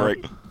get to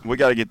break. We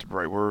got to get to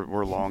break.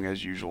 We're long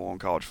as usual on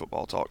college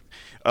football talk.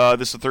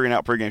 This is a 3 and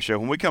Out pregame show.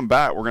 When we come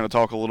back, we're going to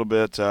talk a little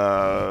bit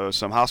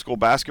some high school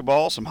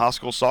basketball, some high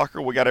school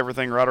soccer. We got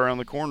everything right around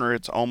the corner.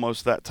 It's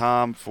almost that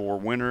time for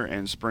winter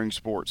and spring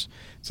sports.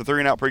 It's a 3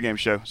 and Out pregame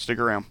show. Stick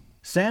around.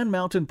 Sand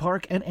Mountain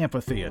Park and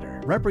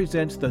Amphitheater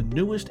represents the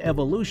newest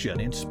evolution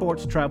in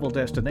sports travel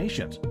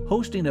destinations,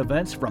 hosting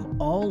events from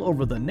all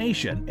over the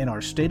nation in our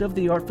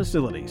state-of-the-art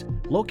facilities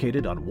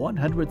located on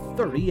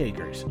 130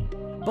 acres.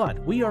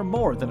 But we are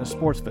more than a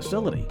sports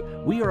facility.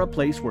 We are a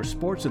place where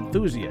sports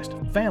enthusiasts,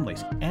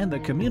 families, and the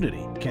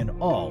community can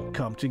all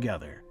come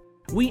together.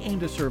 We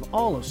aim to serve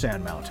all of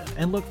Sand Mountain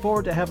and look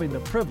forward to having the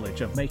privilege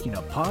of making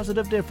a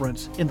positive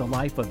difference in the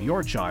life of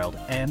your child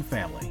and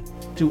family.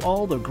 To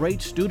all the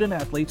great student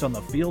athletes on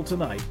the field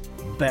tonight,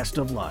 best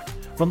of luck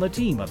from the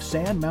team of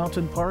Sand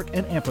Mountain Park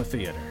and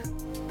Amphitheater.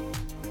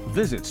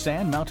 Visit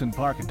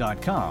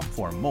sandmountainpark.com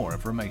for more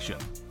information.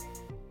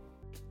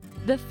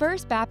 The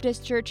First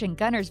Baptist Church in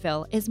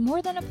Gunnersville is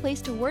more than a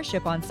place to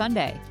worship on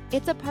Sunday.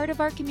 It's a part of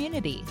our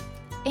community.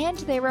 And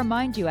they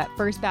remind you at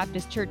First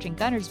Baptist Church in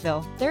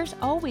Gunnersville, there's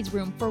always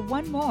room for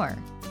one more.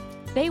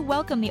 They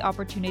welcome the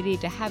opportunity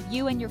to have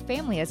you and your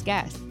family as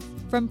guests.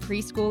 From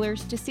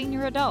preschoolers to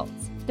senior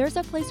adults, there's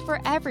a place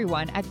for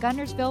everyone at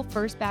Gunnersville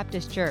First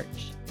Baptist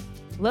Church.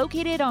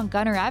 Located on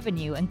Gunner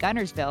Avenue in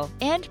Gunnersville,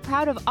 and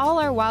proud of all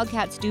our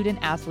Wildcat student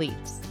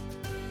athletes.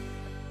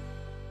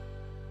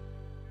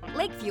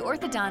 Lakeview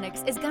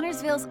Orthodontics is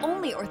Gunnersville's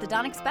only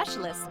orthodontic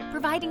specialist,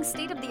 providing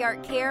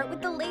state-of-the-art care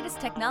with the latest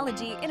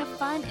technology in a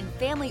fun and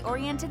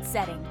family-oriented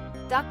setting.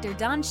 Dr.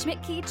 Don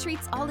Schmidtke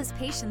treats all his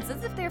patients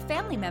as if they're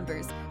family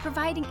members,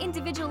 providing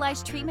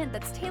individualized treatment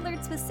that's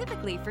tailored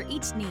specifically for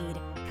each need.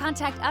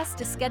 Contact us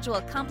to schedule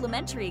a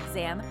complimentary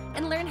exam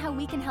and learn how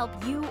we can help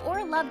you or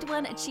a loved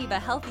one achieve a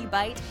healthy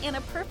bite and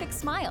a perfect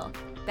smile.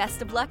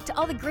 Best of luck to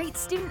all the great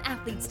student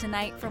athletes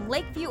tonight from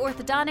Lakeview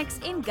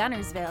Orthodontics in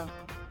Gunnersville.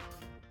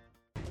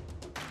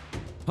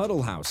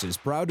 Huddle House is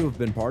proud to have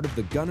been part of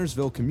the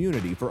Gunnersville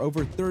community for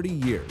over 30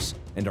 years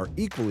and are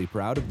equally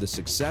proud of the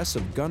success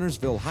of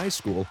Gunnersville High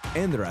School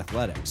and their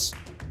athletics.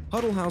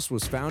 Huddle House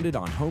was founded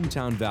on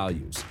hometown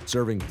values,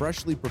 serving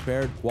freshly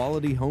prepared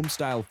quality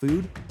home-style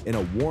food in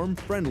a warm,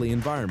 friendly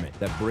environment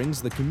that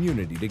brings the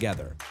community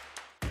together.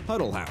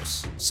 Huddle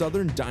House,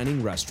 Southern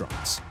Dining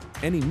Restaurants.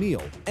 Any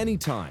meal,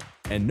 anytime,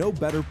 and no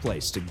better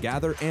place to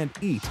gather and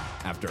eat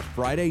after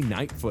Friday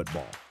night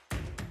football.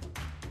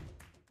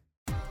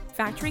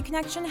 Factory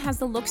Connection has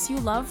the looks you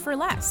love for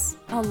less,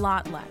 a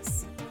lot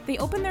less. They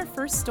opened their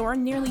first store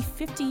nearly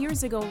 50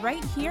 years ago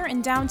right here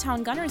in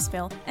downtown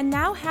Gunnersville and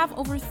now have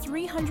over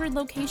 300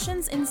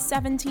 locations in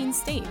 17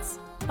 states.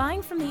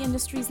 Buying from the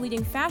industry's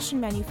leading fashion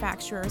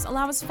manufacturers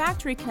allows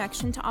Factory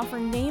Connection to offer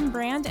name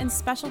brand and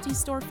specialty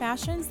store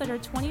fashions that are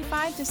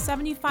 25 to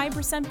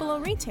 75% below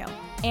retail,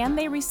 and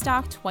they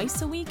restock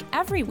twice a week,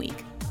 every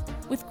week.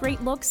 With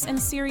great looks and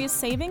serious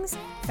savings,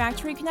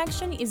 Factory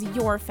Connection is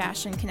your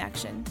fashion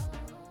connection.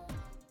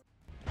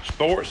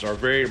 Sports are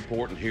very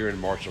important here in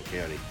Marshall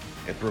County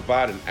and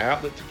provide an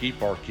outlet to keep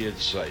our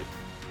kids safe.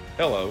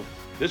 Hello,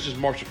 this is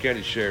Marshall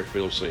County Sheriff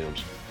Phil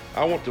Sims.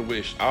 I want to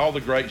wish all the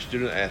great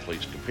student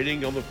athletes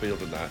competing on the field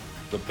tonight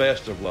the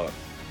best of luck.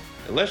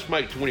 And let's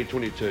make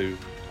 2022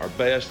 our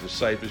best and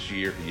safest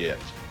year yet.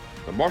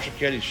 The Marshall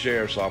County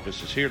Sheriff's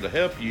Office is here to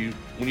help you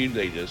when you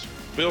need us.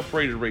 Feel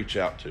free to reach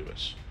out to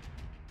us.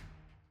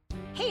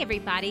 Hey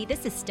everybody,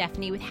 this is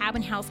Stephanie with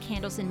Haben House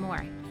Candles and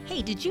More.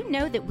 Hey, did you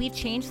know that we've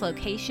changed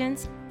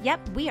locations?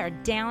 Yep, we are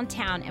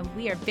downtown and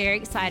we are very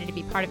excited to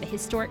be part of a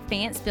historic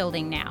Vance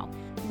building now.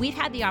 We've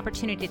had the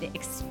opportunity to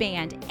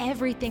expand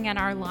everything in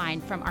our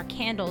line, from our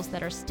candles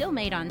that are still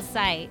made on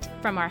site,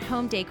 from our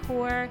home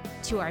decor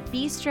to our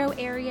bistro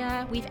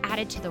area. We've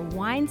added to the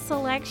wine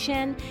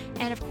selection,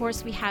 and of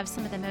course we have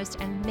some of the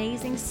most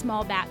amazing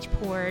small batch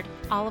poured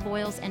olive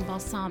oils and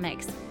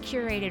balsamics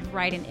curated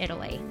right in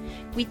Italy.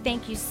 We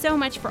thank you so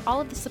much for all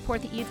of the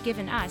support that you've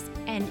given us,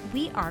 and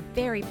we are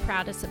very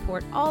proud to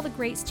support all the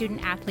great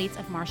student athletes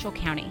of Marshall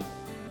County.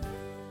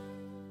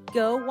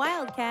 Go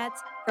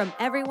Wildcats from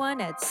everyone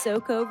at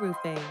SoCo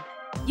Roofing.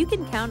 You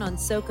can count on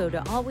SoCo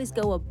to always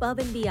go above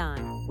and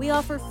beyond. We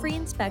offer free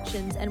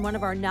inspections, and one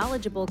of our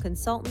knowledgeable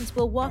consultants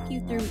will walk you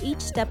through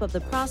each step of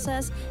the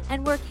process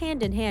and work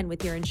hand in hand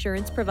with your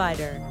insurance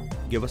provider.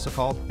 Give us a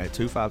call at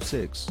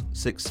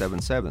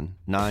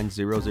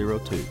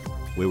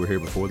 256-677-9002. We were here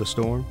before the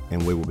storm,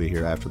 and we will be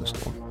here after the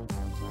storm.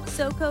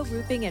 SoCo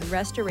Roofing and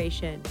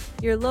Restoration,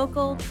 your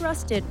local,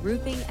 trusted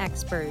roofing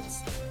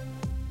experts.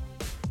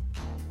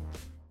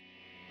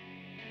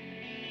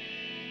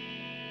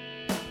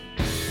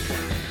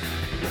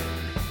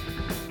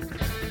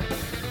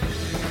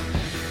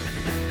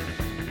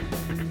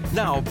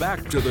 Now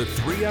back to the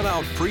 3 and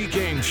Out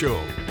pregame show.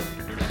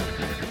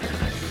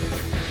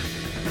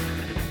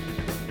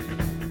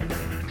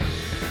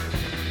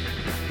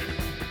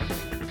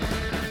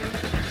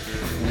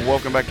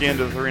 Welcome back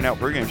into the 3 and Out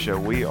pregame show.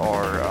 We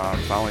are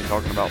finally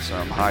talking about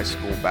some high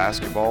school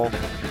basketball.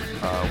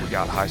 We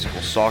got high school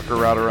soccer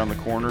right around the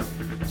corner.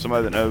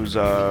 Somebody that knows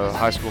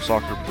high school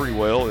soccer pretty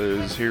well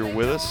is here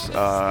with us.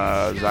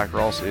 Zach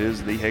Ross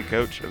is the head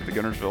coach of the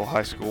Gunnersville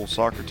High School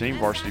soccer team,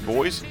 varsity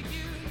boys.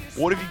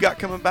 What have you got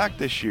coming back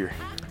this year?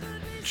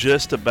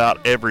 Just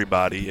about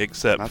everybody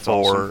except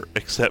for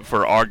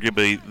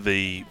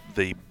arguably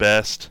the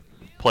best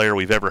player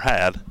we've ever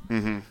had.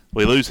 Mm-hmm.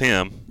 We lose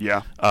him.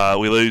 Yeah.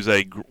 We lose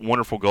a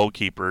wonderful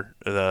goalkeeper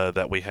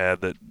that we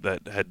had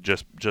that had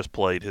just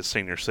played his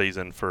senior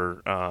season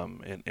for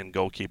in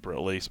goalkeeper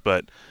at least.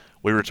 But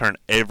We return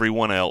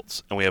everyone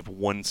else, and we have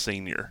one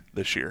senior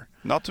this year.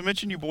 Not to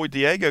mention your boy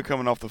Diego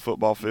coming off the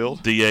football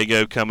field.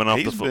 Diego coming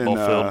off the football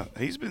field.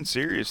 He's been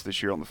serious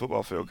this year on the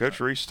football field. Coach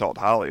Reese talked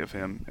highly of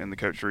him in the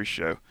Coach Reese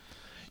show.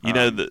 You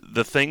know,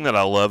 the thing that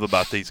I love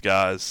about these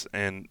guys,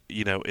 and,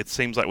 you know, it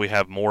seems like we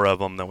have more of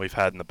them than we've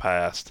had in the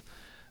past.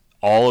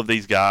 All of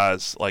these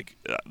guys, like,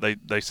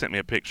 they sent me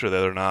a picture the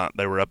other night.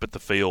 They were up at the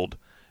field,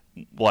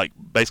 like,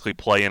 basically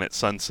playing at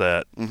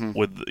sunset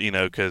with, you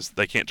know, because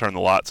they can't turn the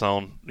lights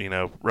on, you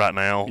know, right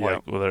now. Yeah.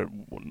 Like, well, they're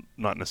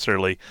not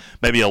necessarily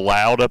maybe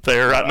allowed up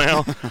there right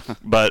now,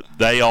 but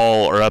they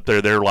all are up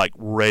there. They're, like,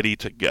 ready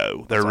to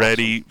go. They're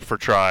ready for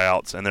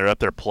tryouts, and they're up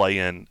there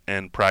playing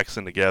and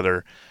practicing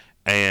together.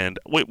 And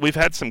we've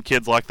had some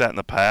kids like that in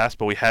the past,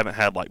 but we haven't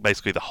had, like,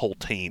 basically the whole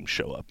team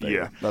show up there.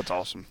 Yeah, that's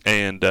awesome.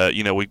 And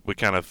you know, we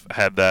kind of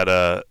had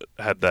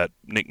that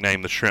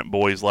nickname, the Shrimp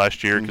Boys,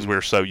 last year because we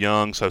were so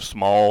young, so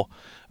small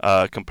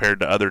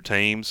compared to other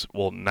teams.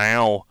 Well,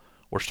 now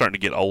we're starting to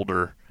get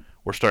older.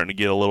 We're starting to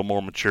get a little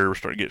more mature. We're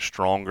starting to get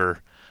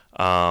stronger.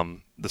 The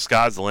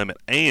sky's the limit.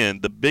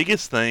 And the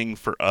biggest thing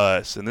for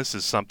us, and this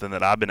is something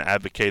that I've been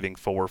advocating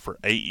for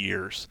 8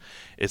 years,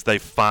 is they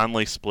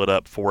finally split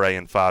up 4A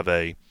and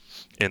 5A.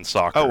 In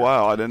soccer. Oh,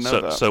 wow, I didn't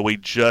know that. So we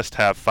just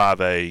have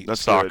 5A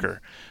soccer. Good.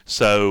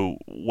 So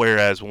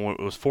whereas when it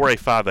was 4A,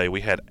 5A,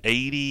 we had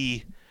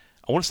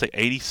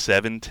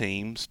 87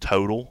 teams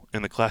total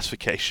in the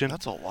classification.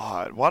 That's a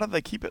lot. Why did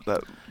they keep it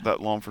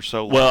that long for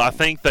so long? Well, I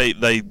think they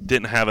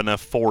didn't have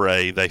enough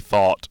 4A, they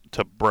thought,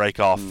 to break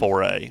off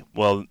 4A.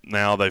 Well,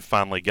 now they've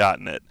finally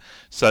gotten it.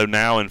 So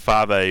now in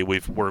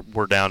 5A,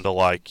 we're down to,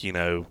 like, you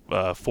know,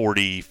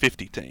 40,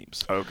 50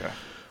 teams. Okay.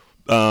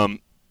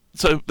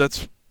 So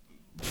that's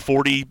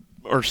 40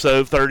 or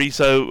so, 30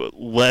 so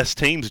less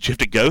teams that you have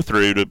to go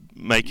through to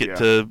make it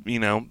to, you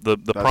know, the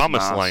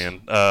promised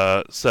land.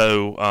 And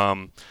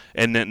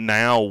then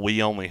now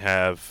we only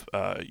have,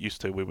 used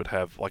to we would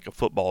have like a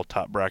football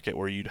type bracket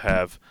where you'd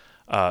have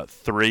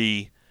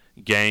 3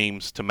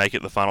 games to make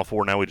it the Final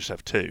Four. Now we just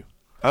have 2.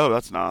 Oh,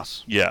 that's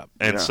nice. Yeah.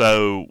 And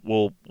so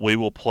we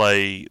will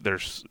play,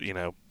 there's, you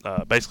know,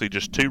 basically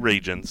just 2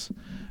 regions,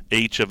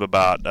 each of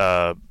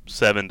about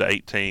 7 to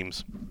 8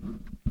 teams.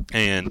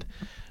 And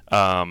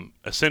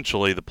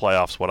essentially the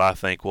playoffs, what I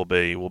think will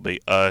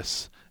be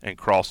us and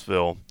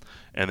Crossville,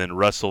 and then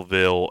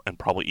Russellville and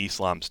probably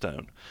East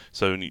Limestone.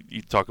 So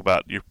you talk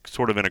about you're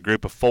sort of in a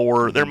group of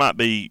 4. There might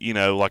be, you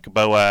know, like a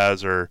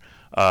Boaz or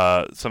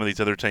some of these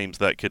other teams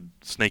that could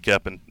sneak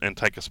up and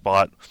take a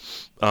spot.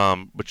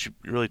 But you're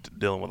really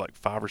dealing with like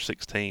 5 or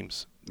 6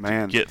 teams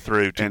to get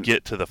through to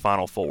get to the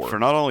Final Four. For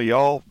not only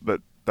y'all,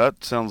 but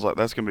that sounds like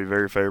that's going to be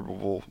very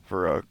favorable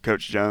for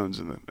Coach Jones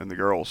and the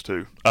girls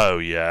too. Oh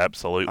yeah,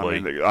 absolutely. I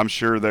mean, I'm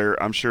sure they're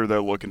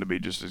looking to be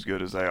just as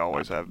good as they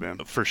always have been.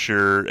 For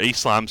sure,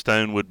 East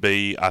Limestone would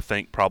be, I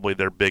think, probably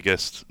their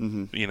biggest,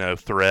 you know,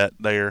 threat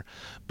there.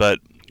 But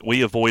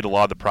we avoid a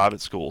lot of the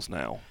private schools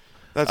now.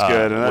 That's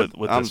good. And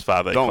with this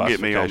 5A don't get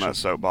me on that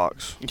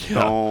soapbox.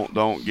 Yeah.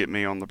 Don't get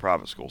me on the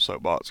private school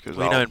soapbox because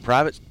you know, in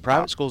private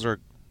schools are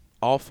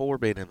all 4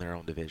 being in their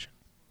own division.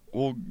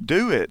 Well,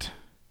 do it.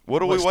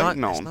 What are we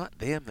waiting on? It's not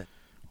them.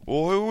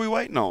 Well, who are we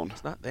waiting on?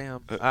 It's not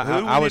them. Who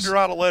we need to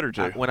write a letter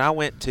to? When I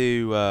went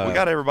to... we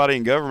got everybody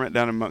in government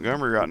down in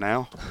Montgomery right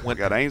now. We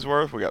got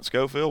Ainsworth. We got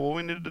Schofield. What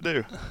we need to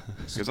do?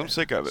 Because I'm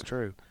sick of it. It's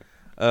true.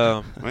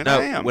 I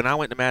am. When I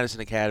went to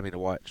Madison Academy to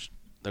watch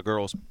the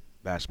girls'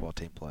 basketball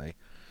team play,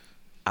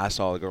 I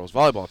saw the girls'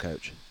 volleyball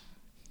coach.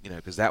 You know,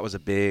 because that was a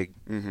big...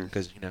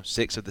 Because, you know,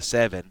 6 of the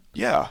 7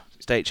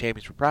 state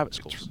champions were private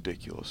schools. It's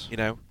ridiculous. You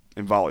know?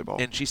 In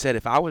volleyball. And she said,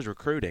 if I was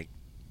recruiting...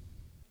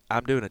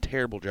 I'm doing a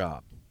terrible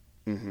job.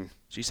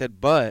 She said,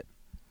 but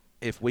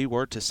if we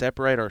were to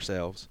separate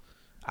ourselves,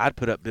 I'd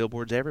put up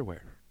billboards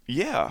everywhere.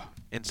 Yeah.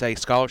 And say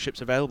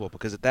scholarships available,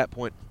 because at that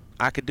point,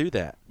 I could do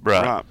that.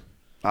 Right.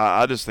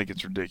 I just think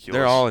it's ridiculous.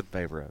 They're all in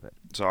favor of it.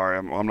 Sorry,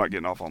 I'm not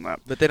getting off on that.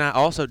 But then I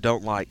also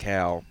don't like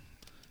how,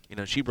 you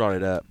know, she brought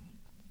it up.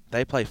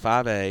 They play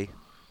 5A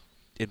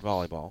in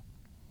volleyball.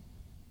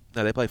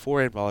 No, they play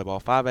 4A in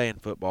volleyball, 5A in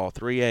football,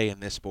 3A in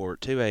this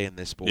sport, 2A in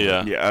this sport.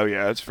 Yeah. Oh,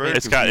 yeah. It's very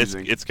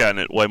confusing. It's gotten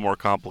it way more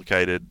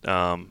complicated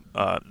now.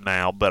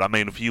 But, I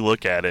mean, if you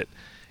look at it,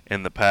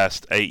 in the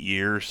past 8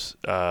 years,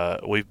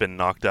 we've been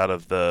knocked out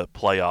of the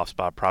playoffs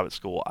by a private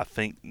school. I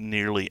think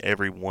nearly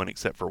every one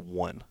except for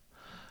one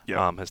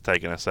has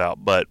taken us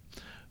out. But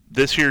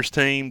this year's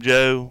team,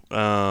 Joe,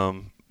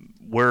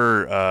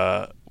 we're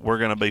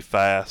going to be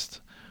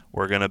fast.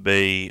 We're going to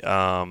be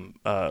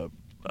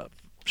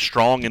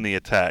strong in the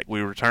attack. We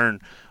returned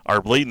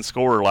our leading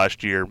scorer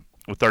last year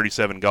with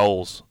 37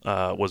 goals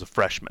was a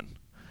freshman.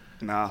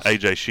 Nice.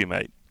 AJ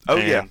Shoemate. Oh,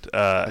 and,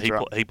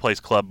 right. He plays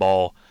club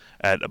ball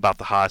at about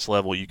the highest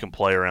level you can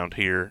play around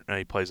here.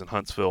 He plays in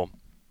Huntsville,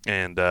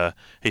 and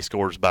he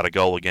scores about a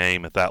goal a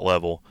game at that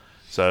level.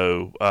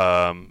 So,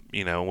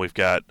 you know, we've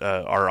got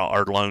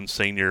our lone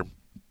senior,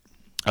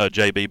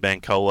 JB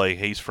Bankole.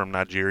 He's from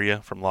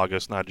Nigeria, from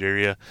Lagos,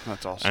 Nigeria.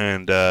 That's awesome.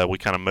 And we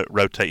kind of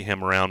rotate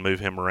him around, move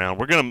him around.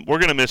 We're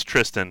gonna miss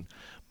Tristan,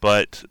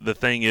 But the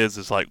thing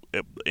is like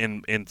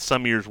in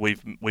some years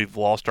we've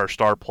lost our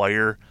star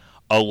player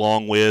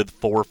along with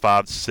 4,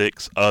 5,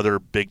 6 other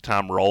big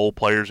time role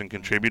players and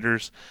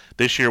contributors.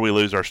 This year we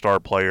lose our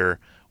star player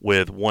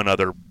with one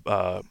other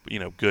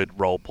good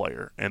role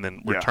player, and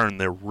then return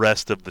the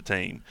rest of the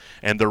team,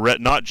 and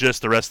not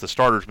just the rest of the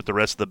starters, but the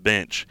rest of the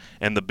bench.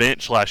 And the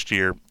bench last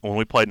year, when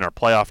we played in our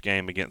playoff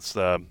game against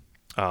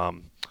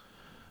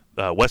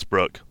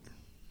Westbrook,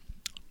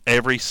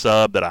 every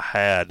sub that I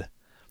had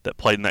that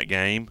played in that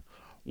game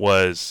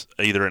was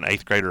either an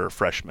 8th grader or a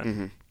freshman.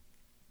 Mm-hmm.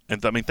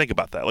 And I mean, think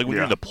about that. Like when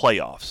you're in the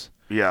playoffs,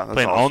 that's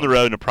playing awesome. on the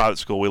road in a private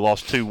school, we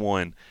lost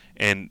 2-1,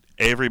 and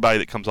everybody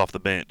that comes off the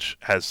bench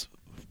has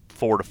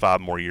 4 to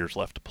 5 more years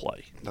left to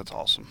play. That's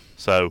awesome.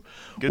 So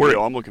good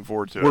deal. I'm looking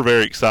forward to it. We're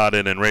very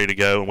excited and ready to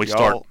go, and we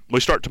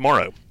start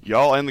tomorrow.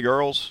 Y'all and the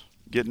girls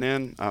getting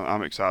in.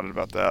 I'm excited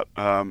about that.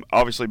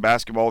 Obviously,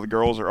 basketball. The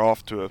girls are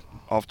off to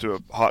a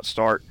hot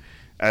start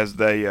as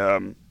they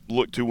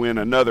look to win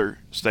another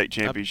state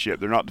championship.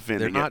 They're not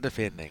defending. They're not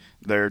defending.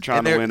 They're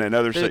trying to win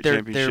another state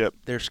championship.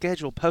 Their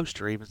schedule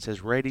poster even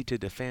says ready to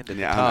defend at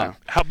the top. I know.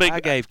 How big?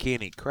 I gave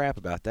Kenny crap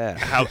about that.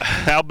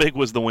 How big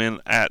was the win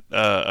at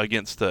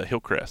against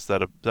Hillcrest?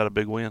 Is that a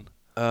big win?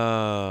 It's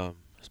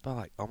about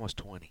like almost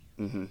 20.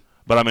 Mm-hmm.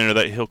 But I mean, are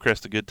they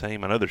Hillcrest a good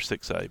team? I know they're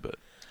 6A, but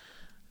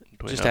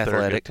just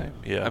athletic.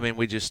 Yeah. I mean,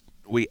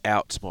 we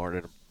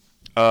outsmarted them.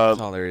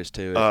 That's all there is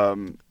to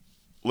it.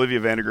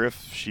 Olivia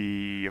Vandergriff,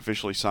 she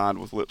officially signed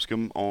with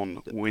Lipscomb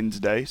on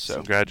Wednesday. So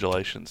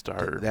congratulations to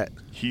her. That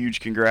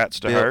huge congrats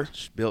to her.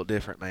 She's built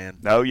different, man.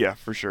 Oh yeah,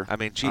 for sure. I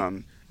mean,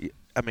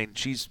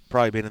 she's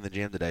probably been in the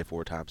gym today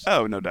 4 times.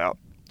 Oh, no doubt.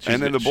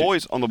 And then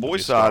on the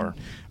boys side,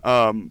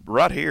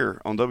 right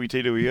here on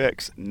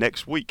WTWX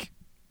next week.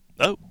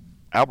 Oh,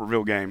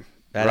 Albertville game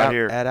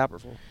here at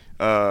Albertville.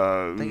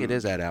 I think it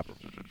is at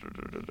Albertville.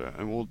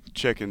 And we'll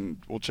check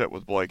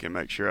with Blake and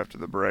make sure after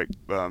the break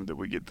that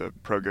we get the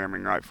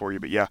programming right for you.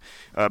 But yeah,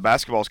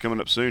 basketball's coming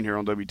up soon here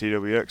on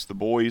WTWX. The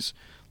boys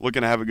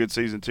looking to have a good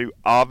season too.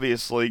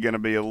 Obviously, going to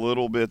be a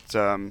little bit. It's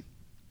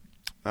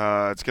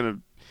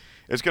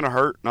gonna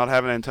hurt not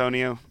having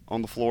Antonio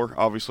on the floor.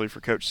 Obviously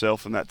for Coach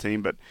Self and that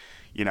team, but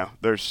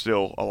there's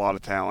still a lot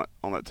of talent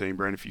on that team.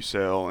 Brandon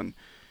Fusell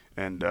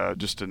and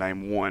just to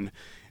name one,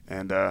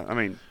 and I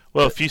mean.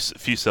 Well,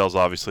 Fusell's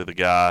obviously the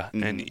guy,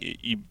 and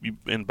you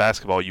in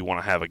basketball you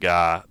want to have a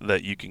guy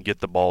that you can get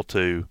the ball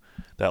to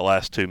that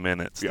last 2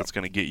 minutes that's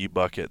going to get you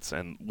buckets.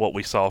 And what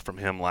we saw from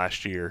him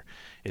last year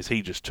is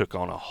he just took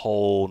on a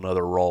whole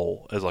nother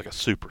role as like a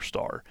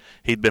superstar.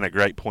 He'd been a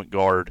great point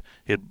guard,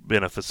 he'd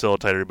been a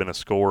facilitator, he'd been a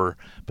scorer,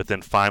 but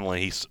then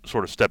finally he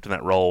sort of stepped in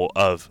that role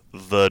of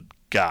the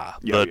guy,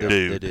 the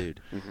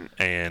dude. Mm-hmm.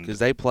 And because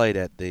they played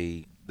at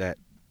that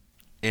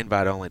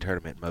invite-only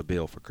tournament in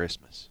Mobile for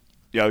Christmas.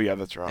 Oh, yeah,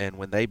 that's right. And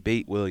when they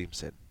beat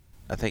Williamson,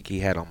 I think he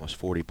had almost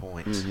 40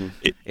 points.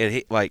 Mm-hmm.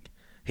 And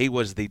he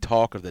was the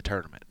talk of the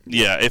tournament.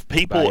 Yeah, if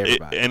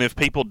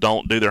people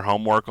don't do their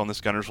homework on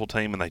this Guntersville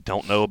team and they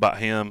don't know about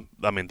him,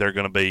 I mean, they're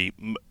going to be,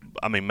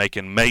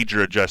 making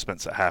major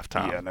adjustments at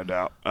halftime. Yeah, no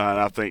doubt. And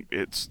I think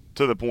it's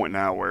to the point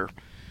now where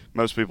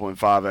most people in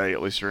 5A,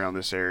 at least around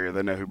this area,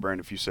 they know who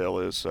Brandon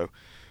Fusell is. So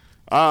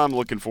I'm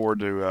looking forward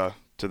to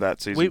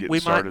that season getting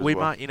started. We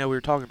might. We were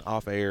talking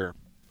off air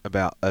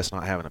about us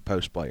not having a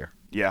post player.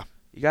 Yeah,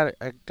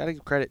 I gotta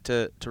give credit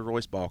to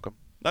Royce Balcom.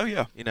 Oh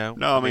yeah,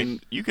 No, I mean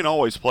you can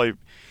always play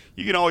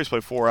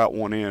 4 out,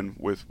 1 in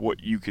with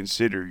what you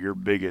consider your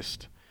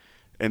biggest.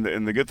 And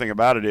the good thing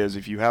about it is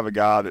if you have a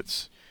guy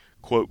that's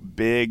quote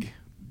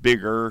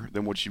bigger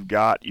than what you've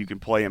got, you can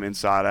play him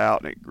inside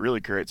out, and it really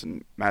creates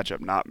a matchup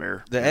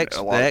nightmare. The X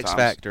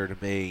factor to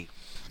me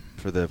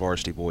for the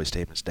varsity boys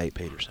team is Dave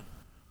Peterson.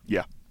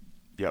 Yeah.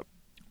 Yep.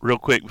 Real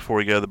quick before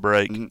we go to the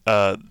break,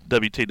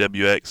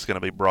 WTWX is going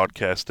to be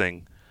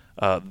broadcasting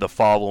the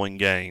following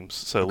games,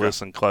 so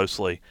listen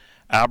closely.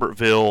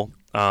 Albertville,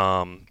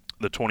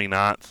 the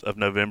 29th of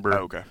November.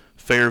 Okay.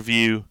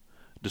 Fairview,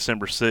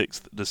 December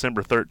 6th.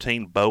 December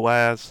 13th,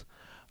 Boaz.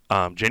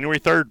 January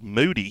 3rd,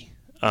 Moody,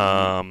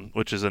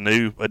 which is a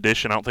new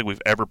addition. I don't think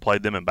we've ever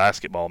played them in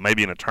basketball,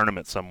 maybe in a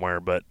tournament somewhere.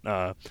 But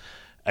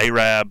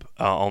Arab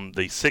on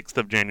the 6th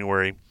of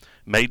January.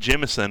 May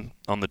Jemison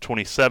on the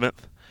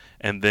 27th.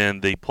 And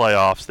then the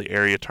playoffs, the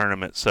area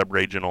tournament,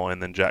 sub-regional,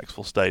 and then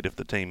Jacksonville State if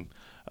the team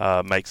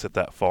makes it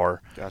that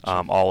far,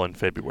 all in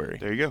February.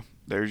 There you go.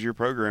 There's your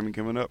programming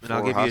coming up for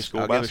I'll give high school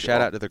basketball. I'll give a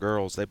shout out to the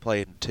girls. They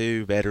played in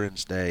 2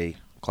 Veterans Day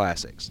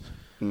Classics.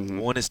 Mm-hmm.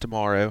 One is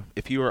tomorrow.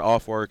 If you are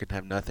off work and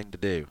have nothing to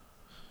do,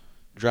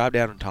 drive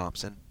down to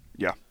Thompson.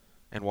 Yeah.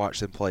 And watch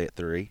them play at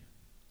 3.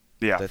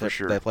 Yeah, for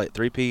sure. They play at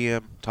 3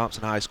 p.m.,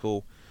 Thompson High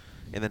School.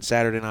 And then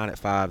Saturday night at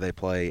 5, they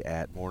play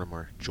at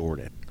Mortimer,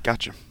 Jordan.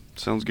 Gotcha.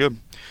 Sounds good.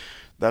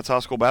 That's high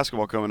school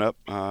basketball coming up.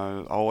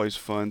 Always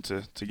fun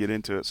to get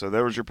into it. So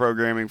there was your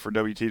programming for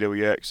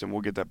WTWX, and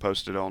we'll get that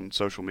posted on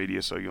social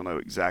media so you'll know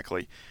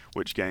exactly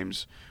which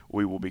games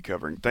we will be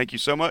covering. Thank you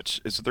so much.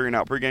 It's the 3 and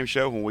Out pregame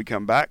show. When we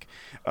come back,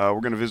 we're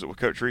going to visit with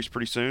Coach Reese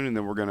pretty soon, and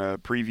then we're going to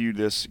preview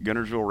this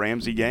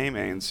Guntersville-Ramsey game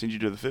and send you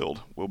to the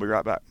field. We'll be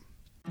right back.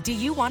 Do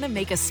you want to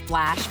make a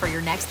splash for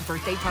your next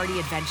birthday party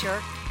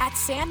adventure? At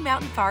Sand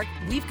Mountain Park,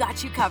 we've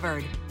got you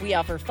covered. We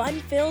offer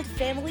fun-filled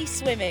family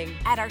swimming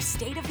at our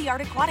state-of-the-art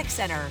aquatic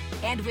center.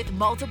 And with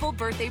multiple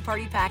birthday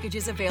party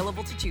packages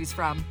available to choose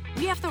from,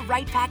 we have the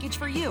right package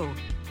for you.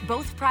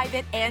 Both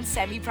private and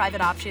semi-private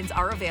options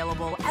are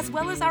available, as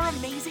well as our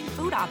amazing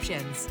food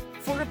options.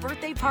 For a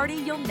birthday party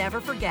you'll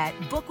never forget,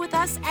 book with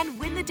us and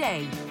win the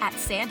day at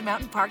Sand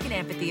Mountain Park and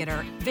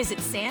Amphitheater. Visit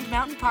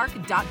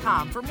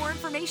sandmountainpark.com for more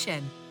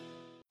information.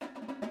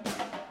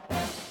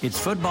 It's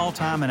football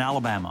time in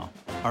Alabama.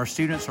 Our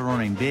students are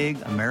learning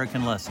big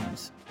American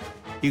lessons.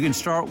 You can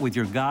start with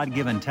your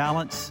God-given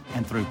talents,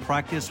 and through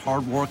practice,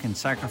 hard work, and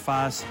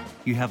sacrifice,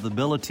 you have the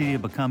ability to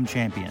become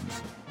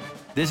champions.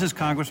 This is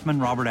Congressman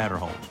Robert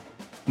Adderholt.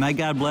 May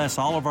God bless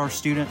all of our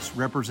students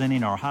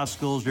representing our high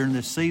schools during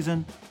this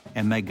season,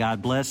 and may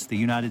God bless the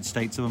United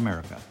States of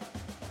America.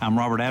 I'm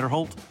Robert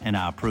Adderholt, and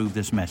I approve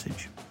this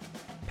message.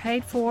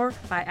 Paid for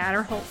by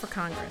Adderholt for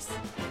Congress.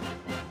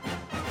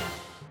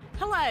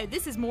 Hello,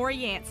 this is Maury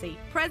Yancey,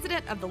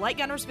 President of the Lake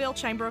Guntersville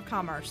Chamber of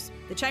Commerce.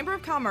 The Chamber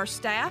of Commerce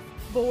staff,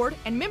 board,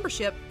 and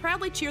membership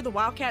proudly cheer the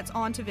Wildcats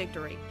on to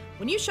victory.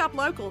 When you shop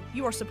local,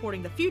 you are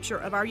supporting the future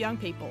of our young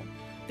people.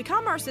 The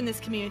commerce in this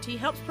community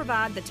helps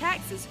provide the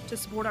taxes to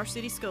support our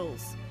city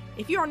schools.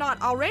 If you are not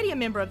already a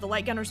member of the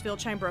Lake Guntersville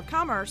Chamber of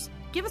Commerce,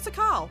 give us a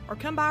call or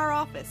come by our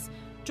office.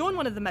 Join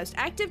one of the most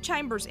active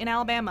chambers in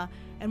Alabama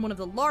and one of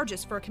the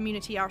largest for a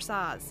community our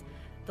size.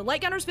 The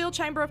Lake Guntersville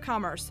Chamber of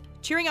Commerce,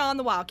 cheering on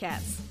the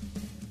Wildcats.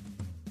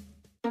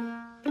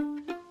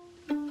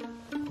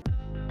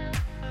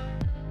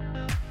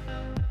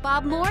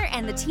 Bob Moore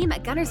and the team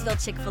at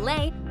Guntersville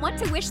Chick-fil-A want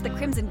to wish the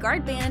Crimson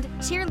Guard Band,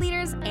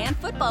 cheerleaders, and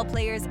football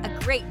players a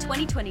great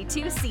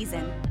 2022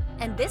 season.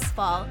 And this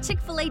fall,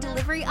 Chick-fil-A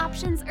delivery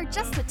options are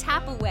just a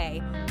tap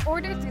away.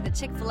 Order through the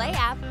Chick-fil-A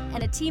app,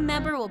 and a team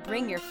member will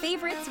bring your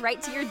favorites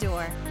right to your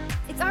door.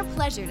 It's our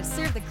pleasure to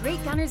serve the great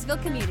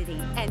Guntersville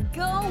community. And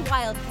go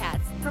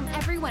Wildcats from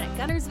everyone at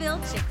Guntersville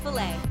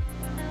Chick-fil-A.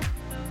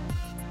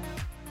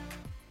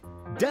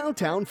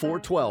 Downtown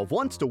 412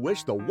 wants to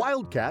wish the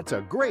Wildcats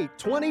a great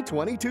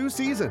 2022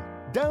 season.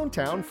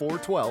 Downtown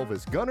 412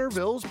 is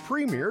Guntersville's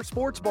premier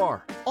sports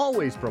bar,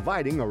 always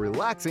providing a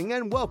relaxing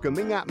and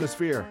welcoming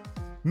atmosphere.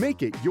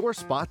 Make it your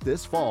spot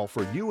this fall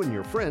for you and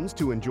your friends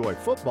to enjoy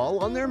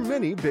football on their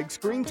many big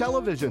screen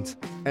televisions.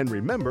 And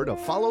remember to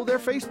follow their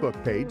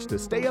Facebook page to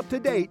stay up to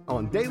date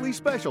on daily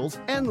specials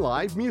and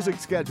live music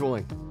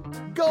scheduling.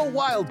 Go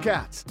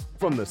Wildcats!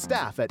 From the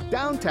staff at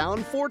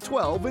Downtown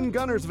 412 in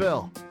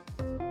Guntersville.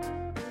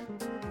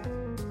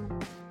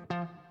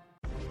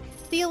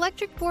 The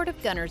Electric Board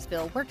of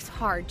Guntersville works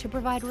hard to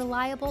provide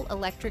reliable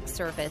electric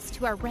service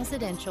to our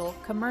residential,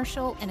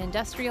 commercial, and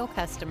industrial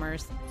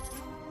customers.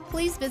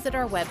 Please visit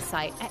our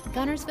website at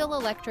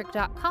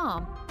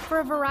guntersvilleelectric.com for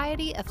a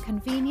variety of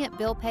convenient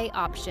bill pay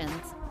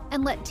options,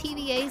 and let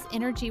TVA's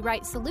Energy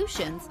Right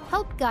Solutions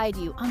help guide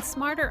you on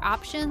smarter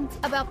options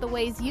about the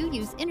ways you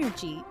use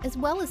energy, as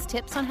well as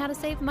tips on how to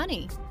save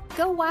money.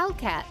 Go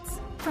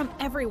Wildcats! From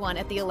everyone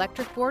at the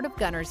Electric Board of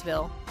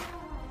Guntersville.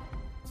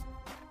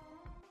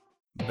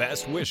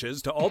 Best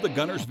wishes to all the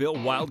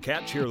Guntersville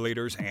Wildcat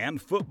cheerleaders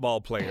and football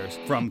players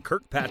from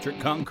Kirkpatrick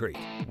Concrete.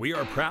 We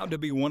are proud to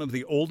be one of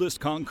the oldest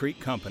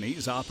concrete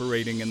companies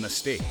operating in the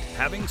state,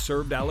 having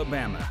served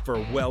Alabama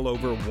for well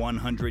over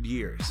 100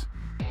 years.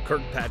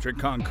 Kirkpatrick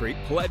Concrete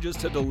pledges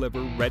to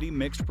deliver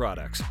ready-mixed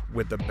products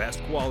with the best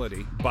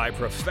quality by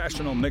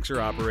professional mixer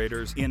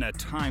operators in a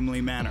timely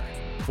manner.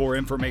 For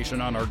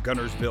information on our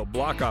Guntersville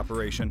block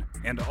operation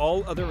and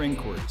all other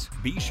inquiries,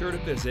 be sure to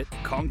visit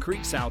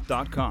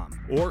concretesouth.com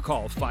or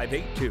call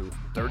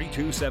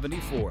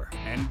 582-3274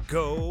 and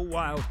go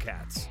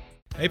Wildcats.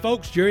 Hey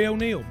folks, Jerry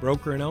O'Neill,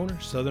 broker and owner,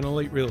 Southern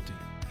Elite Realty.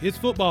 It's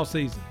football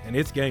season and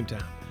it's game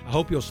time. I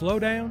hope you'll slow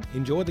down,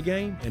 enjoy the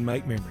game, and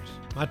make memories.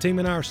 My team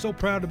and I are so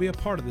proud to be a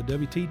part of the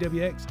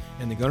WTWX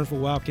and the Guntersville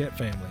Wildcat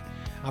family.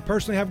 I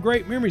personally have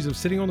great memories of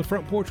sitting on the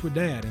front porch with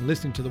Dad and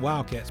listening to the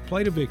Wildcats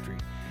play to victory.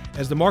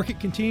 As the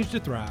market continues to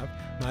thrive,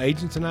 my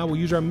agents and I will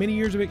use our many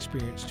years of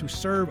experience to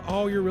serve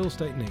all your real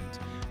estate needs.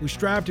 We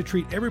strive to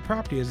treat every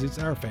property as it's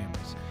our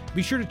family's.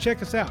 Be sure to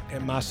check us out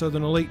at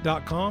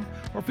mysouthernelite.com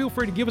or feel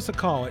free to give us a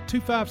call at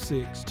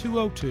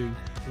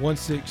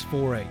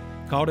 256-202-1648.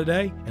 Call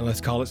today and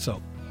let's call it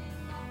so.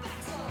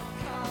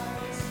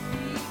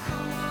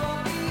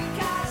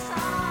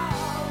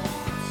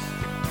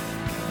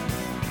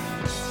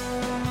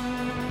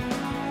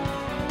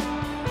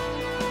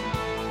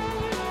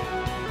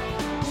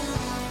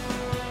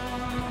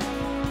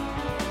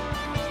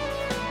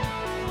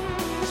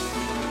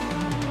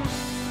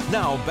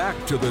 Now back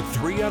to the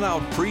 3 and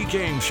Out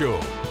pregame show.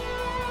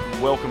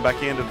 Welcome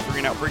back into the 3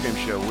 and Out pregame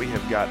show. We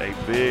have got a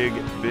big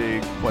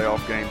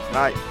playoff game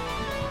tonight.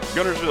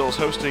 Guntersville is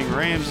hosting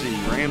Ramsey.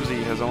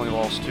 Ramsey has only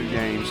lost 2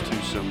 games to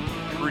some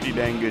pretty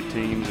dang good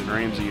teams, and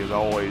Ramsey is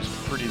always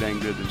pretty dang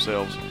good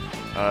themselves.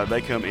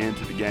 They come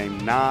into the game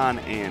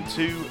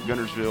 9-2.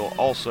 Guntersville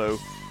also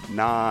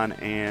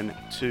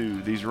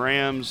 9-2. These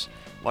Rams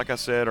like I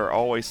said, are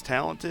always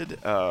talented.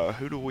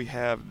 Who do we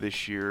have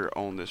this year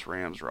on this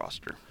Rams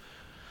roster?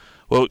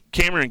 Well,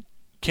 Cameron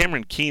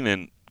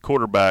Keenan,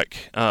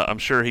 quarterback, I'm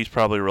sure he's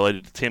probably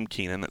related to Tim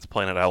Keenan that's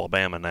playing at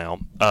Alabama now.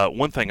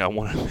 One thing I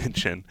want to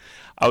mention,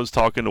 I was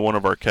talking to one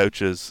of our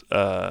coaches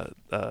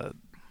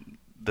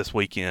this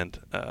weekend,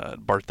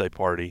 birthday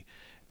party,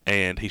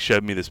 and he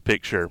showed me this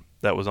picture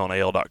that was on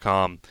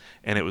AL.com,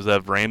 and it was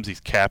of Ramsey's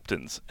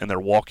captains, and they're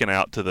walking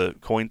out to the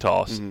coin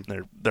toss.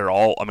 Mm-hmm. They're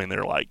all, I mean,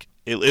 they're like,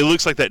 it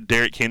looks like that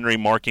Derrick Henry,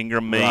 Mark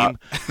Ingram meme,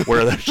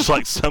 where they're just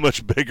like so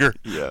much bigger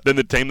than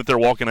the team that they're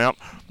walking out.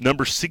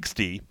 Number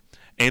 60,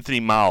 Anthony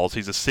Miles,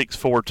 he's a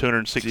 6'4",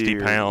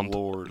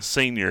 260-pound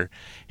senior.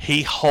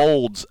 He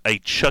holds a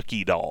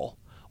Chucky doll,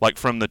 like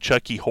from the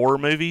Chucky horror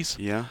movies.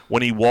 Yeah.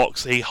 When he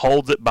walks, he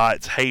holds it by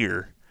its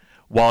hair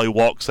while he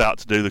walks out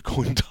to do the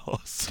coin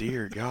toss.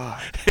 Dear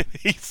God.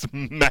 He's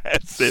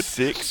massive.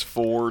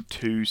 6'4",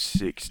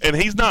 260. And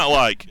he's not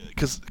like,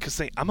 because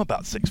see, I'm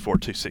about 6'4",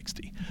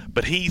 260,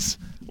 but he's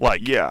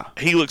like,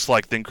 he looks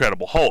like the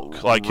Incredible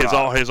Hulk, like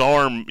his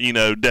arm,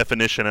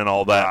 definition and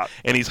all that,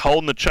 and he's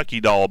holding the Chucky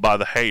doll by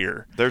the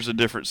hair. There's a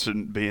difference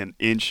in being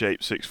in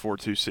shape 6'4",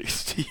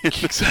 260.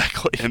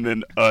 Exactly. And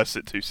then us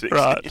at 260.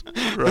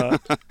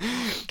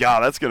 Right.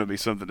 God, that's going to be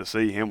something to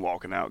see him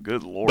walking out.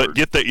 Good Lord. But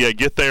get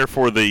there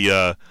for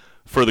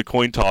the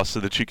coin toss so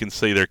that you can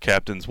see their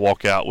captains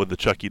walk out with the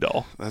Chucky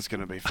doll. That's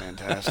going to be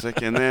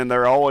fantastic. And then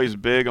they're always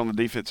big on the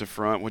defensive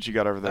front. What you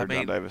got over there,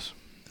 John Davis?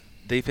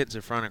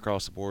 Defensive front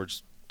across the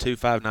boards,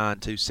 259,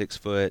 2 6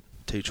 foot,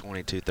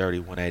 220, 230,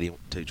 180,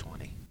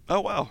 220.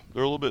 Oh, wow.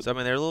 They're a little bit. So, I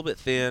mean, they're a little bit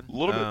thin. A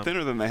little bit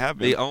thinner than they have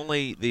been. The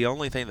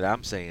only thing that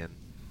I'm seeing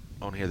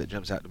on here that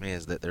jumps out to me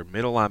is that their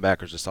middle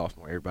linebackers are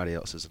sophomore. Everybody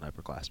else is an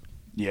upperclassman.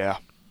 Yeah.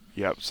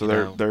 Yep. So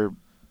they're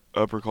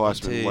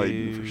upperclassmen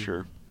laden for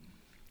sure.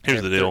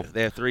 Here's the deal.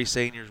 They have 3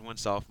 seniors, 1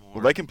 sophomore.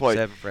 Well, they can play.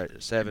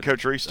 7.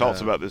 Coach Reese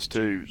talks about this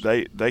too.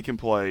 They can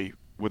play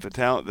with the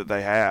talent that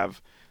they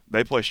have.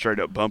 They play straight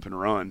up bump and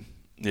run.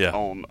 Yeah.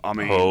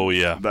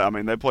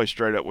 They play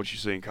straight up what you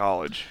see in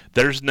college.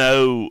 There's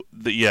and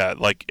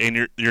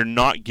you're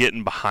not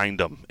getting behind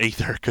them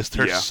either because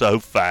they're so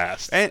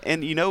fast.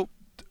 And you know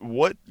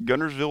what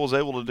Guntersville was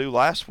able to do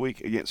last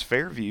week against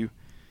Fairview.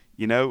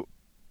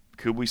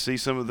 Could we see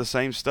some of the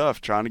same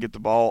stuff, trying to get the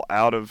ball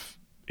out of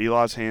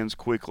Eli's hands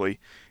quickly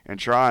and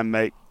try and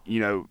make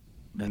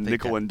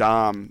nickel and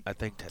dime. I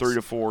think that's 3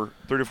 to 4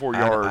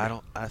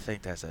 yard. I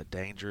think that's a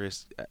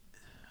dangerous.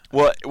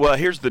 Well,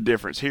 here's the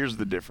difference.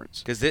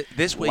 Because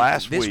this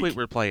week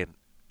we're playing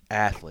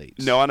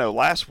athletes. No, I know.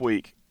 Last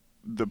week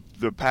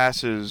the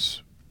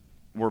passes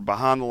were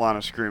behind the line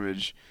of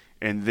scrimmage,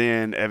 and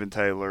then Evan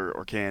Taylor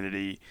or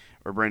Kennedy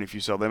or Brandon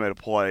Fusell, they made a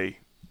play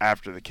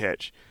after the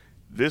catch.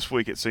 This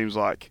week it seems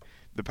like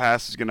the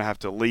pass is going to have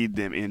to lead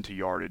them into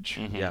yardage.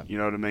 Mm-hmm. Yeah. You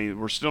know what I mean?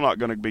 We're still not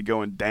going to be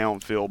going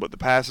downfield, but the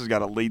pass has got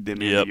to lead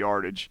them into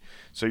yardage.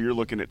 So you're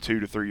looking at 2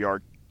 to 3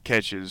 yard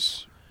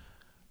catches.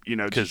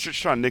 Just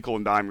try and nickel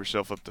and dime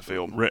yourself up the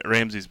field.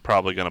 Ramsey's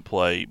probably going to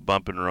play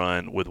bump and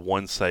run with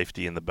 1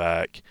 safety in the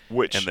back,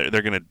 and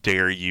they're going to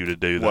dare you to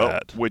do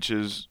that. Which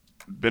is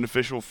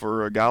beneficial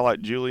for a guy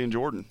like Julian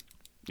Jordan.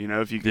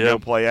 If you can go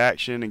play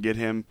action and get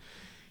him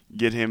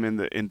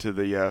into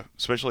the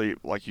especially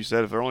like you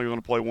said, if they're only going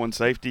to play 1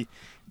 safety,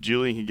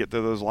 Julian can get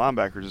through those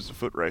linebackers. It's a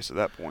foot race at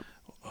that point.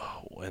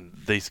 Oh, and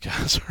these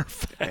guys are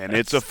fast. And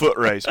it's a foot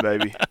race,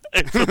 baby.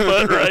 It's a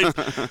foot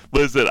race.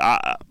 Listen,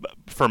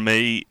 for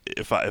me,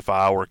 if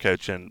I were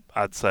coaching,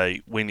 I'd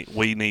say we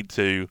need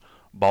to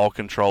ball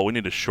control. We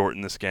need to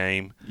shorten this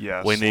game.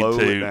 Yeah, we slow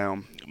need it to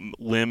down.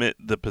 Limit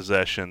the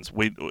possessions.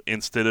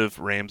 Instead of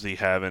Ramsey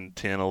having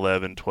 10,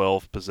 11,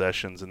 12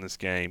 possessions in this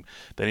game,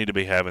 they need to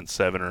be having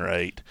 7 or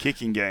 8.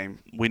 Kicking game.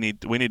 We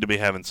need to be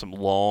having some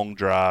long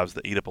drives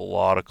that eat up a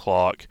lot of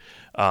clock.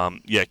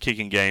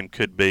 Kicking game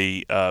could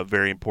be a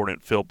very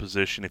important field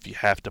position. If you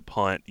have to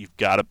punt, you've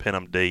got to pin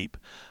them deep.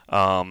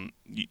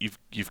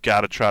 You've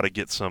got to try to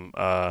get some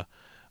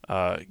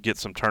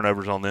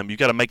turnovers on them. You've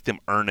got to make them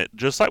earn it,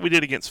 just like we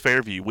did against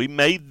Fairview. We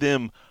made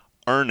them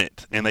earn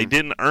it, and they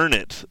didn't earn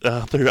it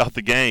throughout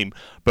the game,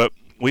 but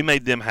we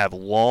made them have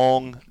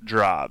long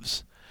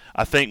drives.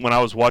 I think when I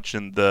was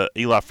watching the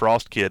Eli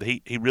Frost kid,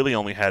 he really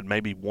only had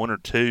maybe 1 or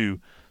 2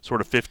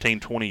 sort of 15,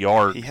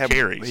 20-yard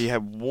carries. He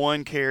had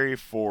one carry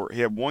for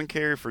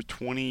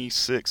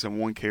 26 and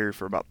 1 carry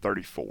for about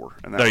 34.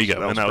 And that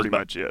was pretty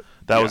much it.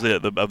 That was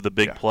it, of the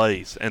big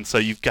plays. And so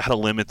you've got to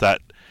limit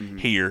that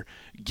here.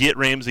 Get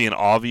Ramsey in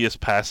obvious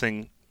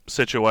passing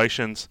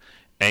situations,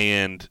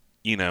 and,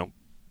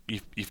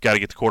 you've got to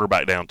get the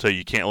quarterback down too.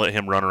 You can't let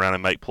him run around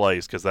and make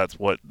plays because that's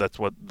what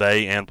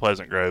they and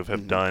Pleasant Grove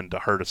have done to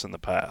hurt us in the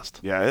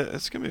past. Yeah,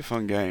 it's gonna be a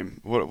fun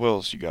game. What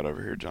else you got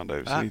over here, John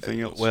Davis? Anything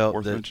else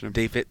worth mentioning?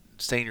 The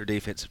senior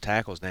defensive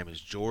tackle's name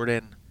is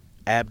Jordan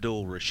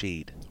Abdul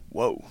Rashid.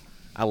 Whoa,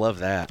 I love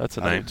that. That's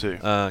a name too.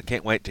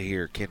 Can't wait to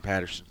hear Ken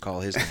Patterson call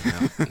his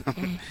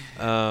name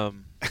out.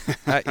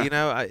 How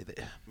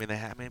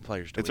many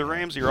players do it's we a have?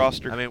 Ramsey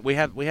roster. I mean, we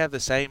have the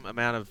same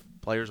amount of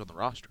players on the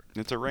roster.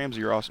 It's a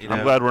Ramsey roster.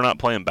 I'm glad we're not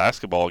playing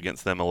basketball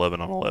against them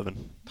 11 on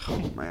 11.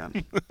 Oh,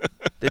 man.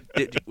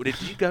 Did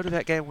you go to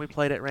that game we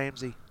played at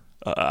Ramsey?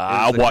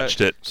 I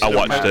watched it. I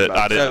watched it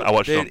on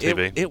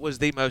TV. It was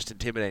the most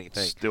intimidating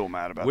thing. Still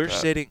mad about We're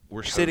that.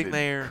 We're sitting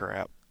there.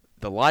 Crap.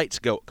 The lights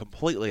go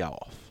completely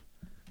off.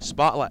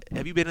 Spotlight.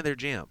 Have you been in their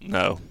gym?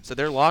 No. So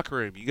their locker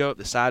room, you go up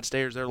the side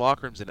stairs, their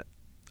locker room's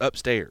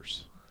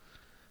upstairs.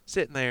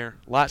 Sitting there,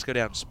 lights go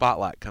down,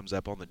 spotlight comes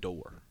up on the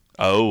door.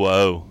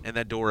 Oh. And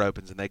that door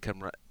opens and they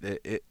come right.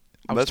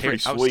 That's pretty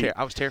sweet.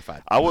 I was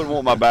terrified. I wouldn't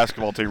want my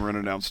basketball team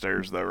running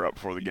downstairs, though, right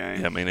before the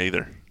game. Yeah, me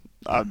neither.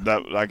 I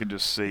could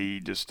just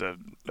see just a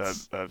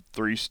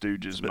Three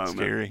Stooges moment.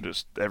 Scary.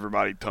 Just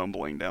everybody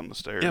tumbling down the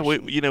stairs. Yeah,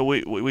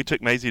 we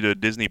took Maisie to a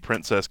Disney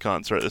princess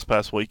concert this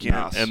past weekend,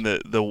 nice. And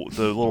the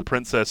little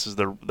princesses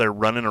they're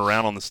running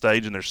around on the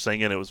stage and they're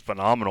singing. It was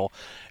phenomenal,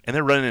 and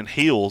they're running in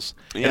heels,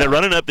 and they're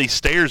running up these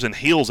stairs in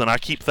heels, and I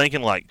keep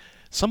thinking like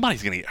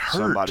somebody's gonna get hurt.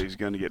 Somebody's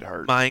gonna get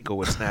hurt. My ankle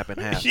would snap in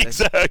half.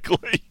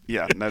 Exactly.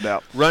 Yeah, no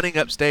doubt. Running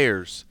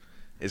upstairs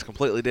is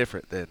completely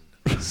different than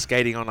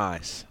skating on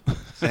ice.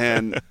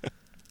 And,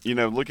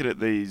 looking at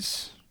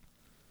these,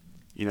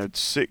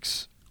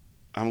 6,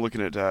 I'm looking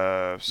at,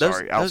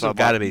 outside those have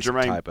got to be some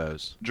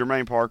typos.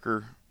 Jermaine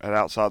Parker at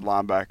outside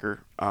linebacker.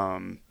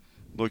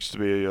 Looks to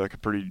be like a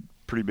pretty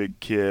big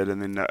kid. And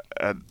then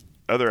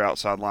other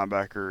outside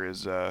linebacker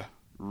is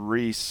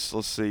Reese.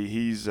 Let's see,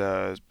 he's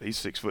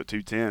 6 foot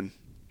 210.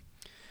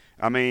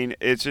 I mean,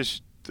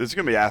 it's going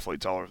to be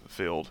athletes all over the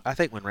field. I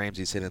think when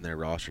Ramsey sent in their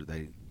roster,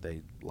 they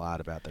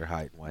lied about their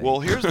height and weight. Well,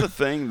 here's the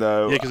thing,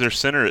 though. Yeah, because their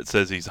center, it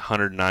says he's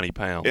 190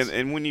 pounds.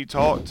 And when you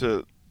talk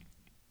to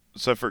 –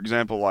 so, for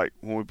example, like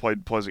when we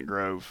played Pleasant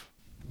Grove,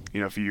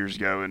 a few years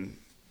ago, and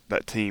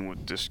that team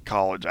with just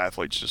college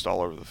athletes just all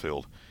over the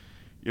field.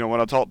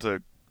 When I talked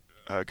to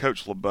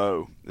Coach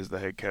LeBeau, is the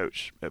head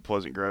coach at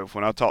Pleasant Grove,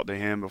 when I talked to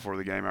him before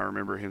the game, I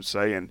remember him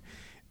saying –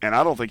 and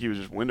I don't think he was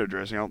just window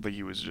dressing. I don't think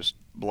he was just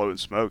blowing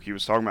smoke. He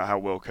was talking about how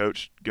well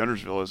coached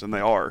Guntersville is, and they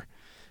are.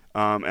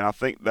 And I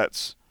think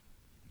that's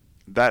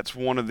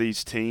one of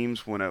these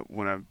teams when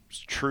a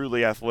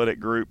truly athletic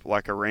group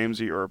like a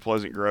Ramsey or a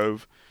Pleasant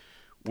Grove,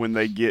 when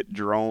they get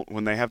drawn,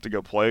 when they have to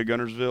go play a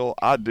Guntersville,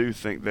 I do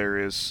think there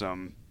is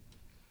some.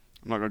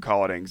 I'm not going to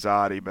call it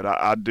anxiety, but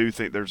I do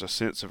think there's a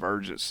sense of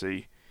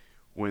urgency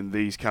when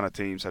these kind of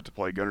teams have to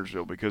play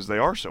Guntersville because they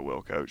are so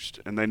well coached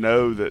and they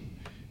know that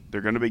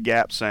they're going to be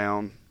gap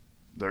sound.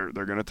 They're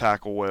going to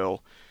tackle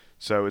well,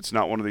 so it's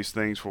not one of these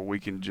things where we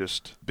can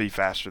just be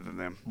faster than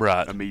them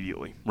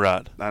immediately.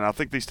 Right. And I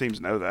think these teams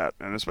know that,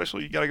 and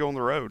especially you got to go on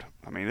the road.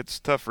 I mean,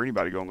 it's tough for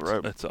anybody to go on the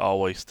road. It's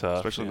always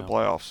tough, especially in the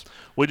playoffs.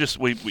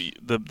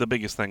 The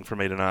biggest thing for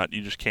me tonight,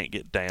 you just can't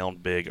get down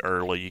big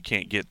early. You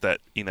can't get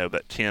that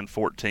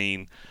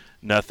 10-14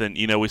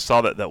 nothing. We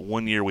saw that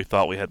one year we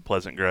thought we had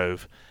Pleasant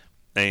Grove,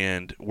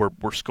 and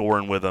we're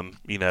scoring with them,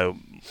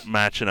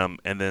 matching them,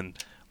 and then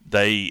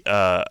they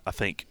I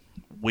think.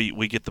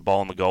 We get the ball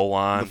on the goal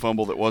line. The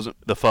fumble that wasn't.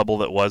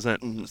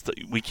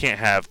 Mm-hmm. We can't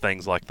have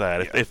things like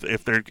that. Yeah.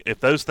 If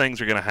those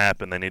things are going to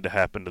happen, they need to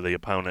happen to the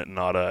opponent and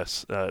not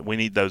us. We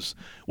need those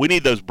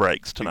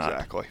breaks tonight.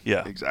 Exactly.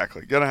 Yeah.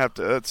 Exactly. Gonna have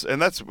to.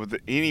 That's with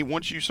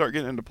once you start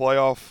getting into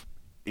playoff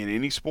in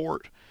any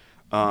sport,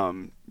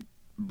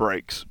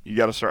 breaks. You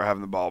got to start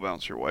having the ball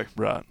bounce your way.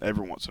 Right.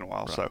 Every once in a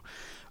while. Right.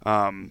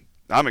 So.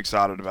 I'm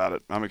excited about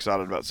it. I'm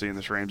excited about seeing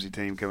this Ramsey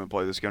team come and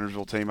play this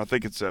Guntersville team. I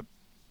think it's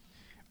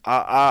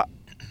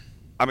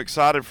I'm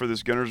excited for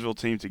this Guntersville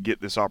team to get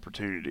this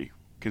opportunity,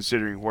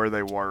 considering where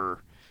they were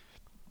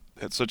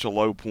at such a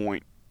low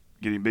point,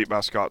 getting beat by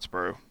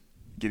Scottsboro,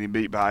 getting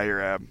beat by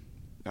Arab,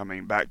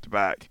 back to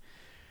back,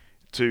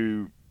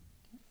 to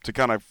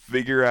kind of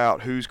figure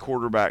out who's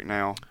quarterback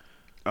now.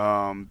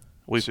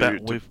 We've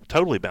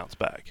totally bounced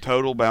back.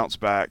 Total bounce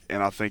back,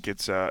 and I think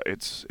it's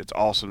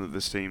awesome that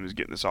this team is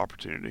getting this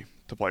opportunity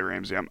to play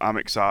Ramsey. I'm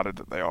excited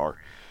that they are.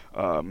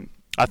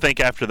 I think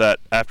after that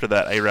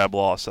Arab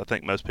loss, I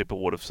think most people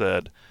would have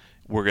said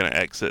we're going to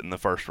exit in the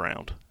first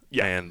round.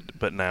 Yeah.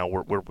 But now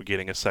we're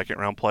getting a second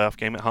round playoff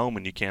game at home,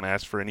 and you can't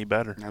ask for any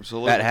better.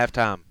 Absolutely. At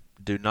halftime,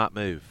 do not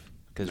move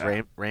because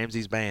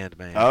Ramsey's band,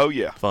 man. Oh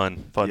yeah,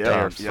 fun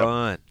times. Yep.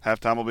 Fun.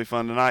 Halftime will be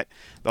fun tonight.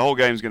 The whole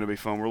game's going to be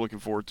fun. We're looking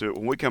forward to it.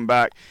 When we come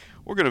back,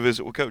 we're going to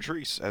visit with Coach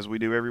Reese as we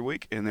do every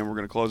week, and then we're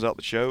going to close out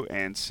the show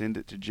and send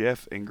it to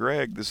Jeff and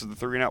Greg. This is the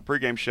 3 and Out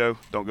pregame show.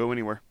 Don't go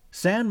anywhere.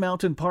 Sand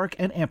Mountain Park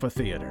and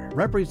Amphitheater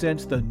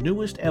represents the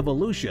newest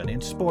evolution in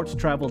sports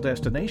travel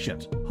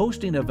destinations,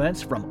 hosting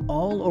events from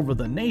all over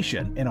the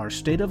nation in our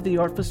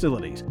state-of-the-art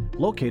facilities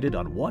located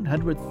on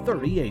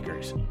 130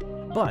 acres.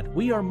 But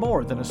we are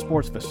more than a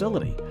sports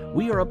facility.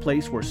 We are a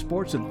place where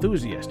sports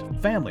enthusiasts,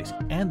 families,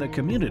 and the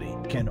community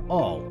can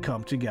all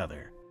come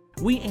together.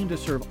 We aim to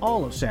serve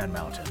all of Sand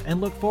Mountain and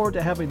look forward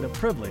to having the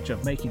privilege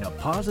of making a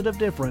positive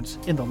difference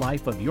in the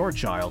life of your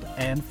child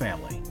and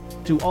family.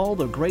 To all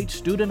the great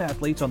student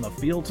athletes on the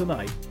field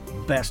tonight,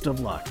 best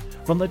of luck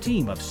from the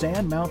team of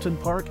Sand Mountain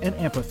Park and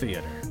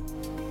Amphitheater.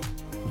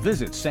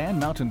 Visit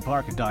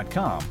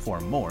sandmountainpark.com for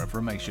more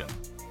information.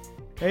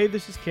 Hey,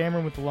 this is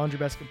Cameron with the Laundry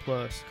Basket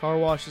Plus, car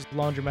washes,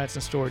 laundromats,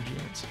 and storage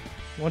units.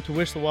 Want to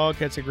wish the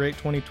Wildcats a great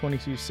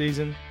 2022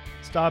 season?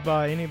 Stop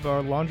by any of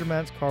our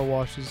laundromats, car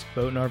washes,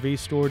 boat and RV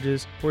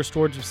storages, or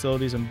storage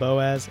facilities in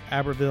Boaz,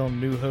 Aberville,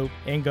 New Hope,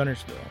 and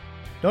Gunnersville.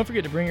 Don't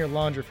forget to bring your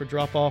laundry for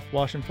drop-off,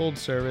 wash, and fold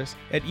service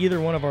at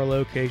either one of our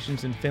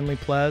locations in Finley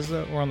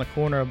Plaza or on the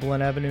corner of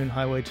Glen Avenue and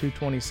Highway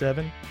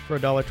 227 for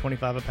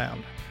 $1.25 a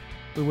pound.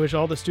 We wish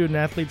all the student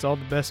athletes all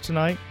the best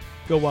tonight.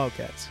 Go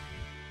Wildcats!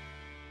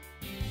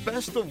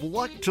 Best of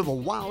luck to the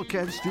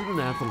Wildcat student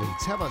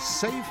athletes. Have a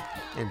safe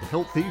and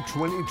healthy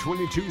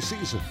 2022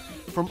 season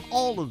from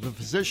all of the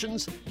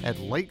physicians at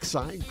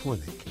Lakeside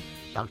Clinic.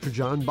 Dr.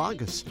 John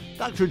Bogus,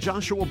 Dr.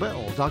 Joshua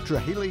Bell, Dr.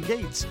 Haley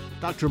Gates,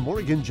 Dr.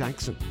 Morgan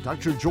Jackson,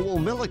 Dr. Joel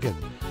Milligan,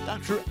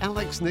 Dr.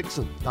 Alex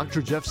Nixon,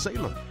 Dr. Jeff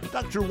Saylor,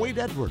 Dr. Wade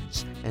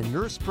Edwards, and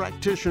nurse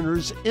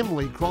practitioners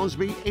Emily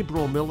Crosby,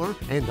 April Miller,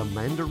 and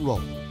Amanda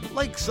Rowe.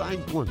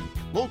 Lakeside Clinic,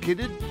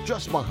 located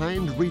just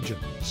behind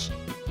Regions.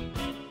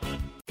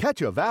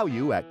 Catch a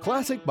value at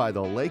Classic by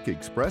the Lake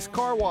Express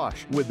Car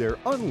Wash with their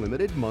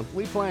unlimited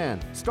monthly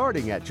plan,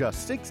 starting at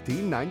just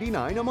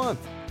 $16.99 a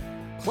month.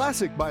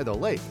 Classic by the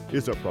Lake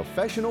is a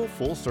professional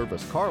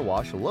full-service car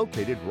wash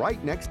located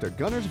right next to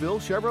Gunnersville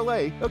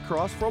Chevrolet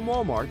across from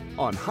Walmart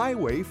on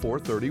Highway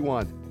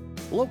 431.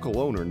 Local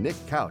owner Nick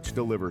Couch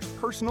delivers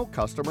personal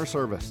customer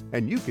service,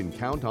 and you can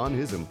count on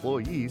his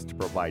employees to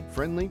provide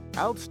friendly,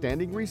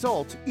 outstanding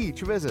results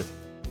each visit.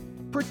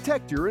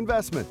 Protect your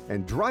investment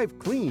and drive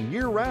clean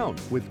year-round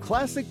with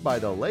Classic by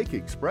the Lake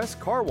Express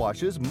Car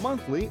Wash's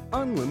monthly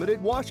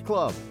unlimited wash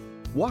club.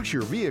 Wash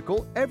your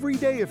vehicle every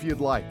day if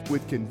you'd like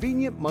with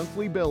convenient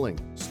monthly billing,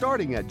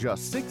 starting at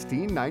just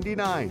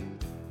 $16.99.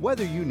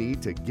 Whether you need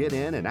to get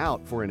in and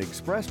out for an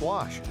express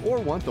wash or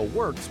want the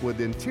works with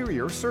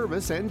interior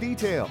service and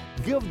detail,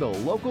 give the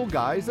local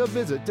guys a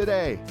visit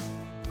today.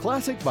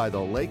 Classic by the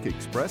Lake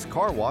Express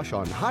Car Wash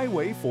on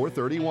Highway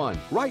 431,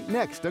 right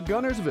next to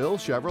Gunnersville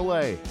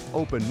Chevrolet.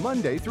 Open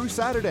Monday through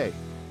Saturday.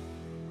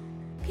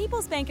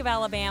 People's Bank of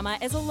Alabama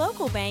is a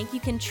local bank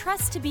you can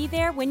trust to be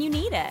there when you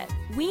need it.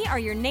 We are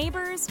your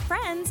neighbors,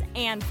 friends,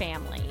 and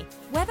family.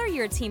 Whether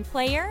you're a team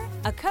player,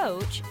 a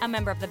coach, a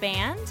member of the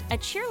band, a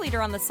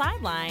cheerleader on the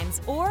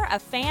sidelines, or a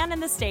fan in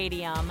the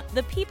stadium,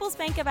 the People's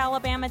Bank of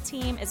Alabama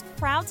team is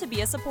proud to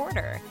be a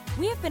supporter.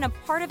 We have been a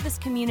part of this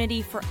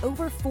community for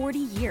over 40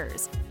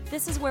 years.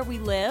 This is where we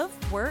live,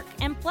 work,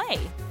 and play,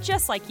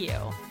 just like you.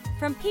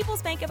 From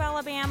People's Bank of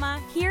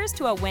Alabama, here's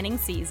to a winning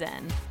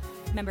season.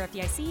 Member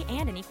FDIC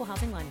and an equal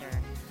housing lender.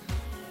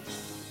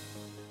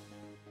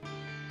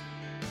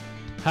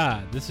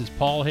 Hi, this is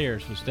Paul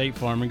Harris with State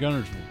Farm in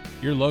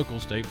Gunnersville, your local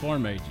State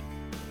Farm agent.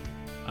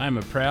 I am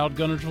a proud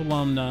Gunnersville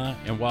alumni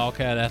and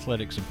Wildcat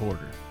athletic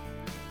supporter.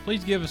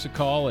 Please give us a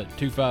call at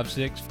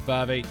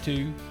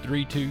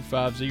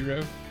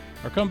 256-582-3250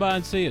 or come by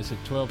and see us at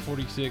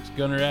 1246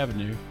 Gunner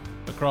Avenue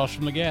across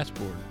from the gas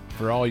border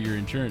for all your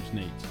insurance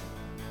needs.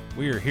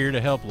 We are here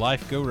to help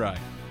life go right.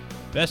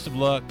 Best of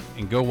luck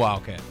and go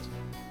Wildcats.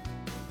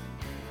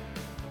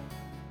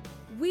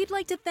 We'd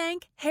like to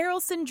thank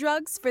Harrelson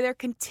Drugs for their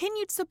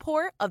continued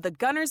support of the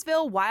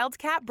Gunnersville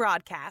Wildcat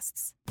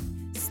broadcasts.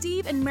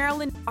 Steve and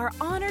Marilyn are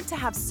honored to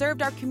have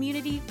served our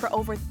community for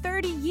over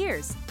 30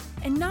 years.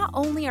 And not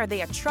only are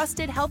they a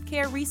trusted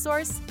healthcare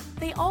resource,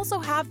 they also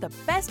have the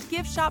best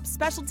gift shop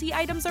specialty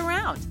items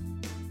around.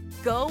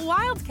 Go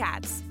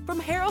Wildcats! From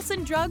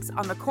Harrelson Drugs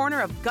on the corner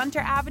of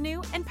Gunter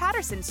Avenue and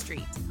Patterson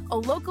Street, a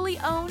locally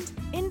owned,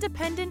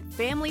 independent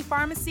family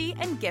pharmacy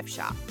and gift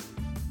shop.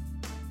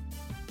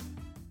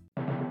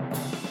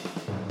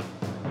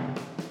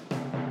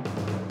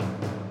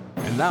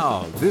 And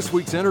now, this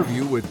week's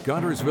interview with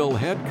Guntersville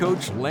head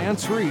coach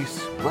Lance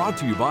Reese, brought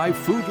to you by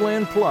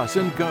Foodland Plus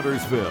in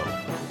Guntersville.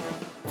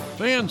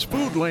 Fans,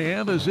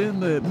 Foodland is in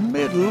the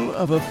middle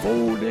of a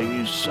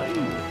 4-day sale.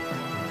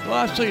 Well,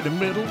 I say the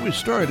middle, we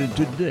started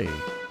today.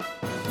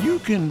 You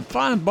can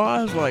find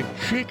buys like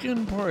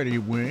chicken party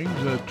wings,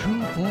 a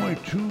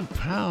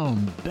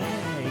 2.2-pound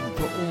bag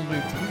for only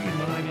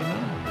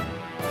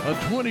 $3.99. A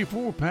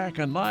 24-pack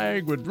of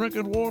Niagara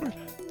drinking water,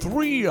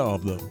 3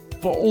 of them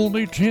for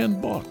only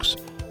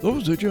 $10.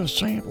 Those are just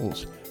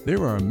samples.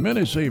 There are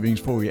many savings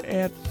for you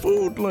at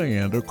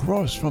Foodland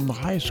across from the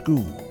high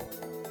school.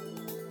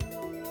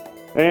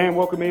 And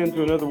welcome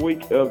into another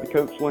week of the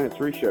Coach Lance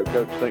Reese Show.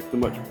 Coach, thanks so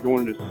much for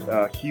joining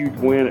us. Huge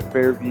win at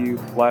Fairview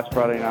last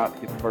Friday night to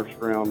get the first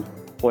round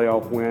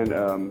playoff win.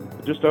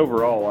 Just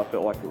overall, I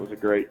felt like it was a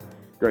great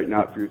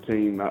night for your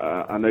team.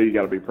 I know you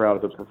got to be proud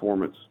of the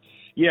performance.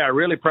 Yeah,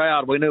 really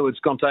proud. We knew it was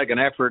going to take an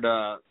effort,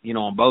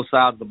 on both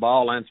sides of the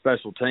ball and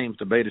special teams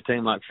to beat a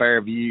team like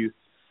Fairview.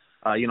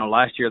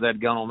 Last year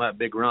they'd gone on that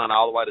big run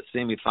all the way to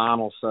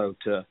semifinals. So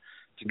to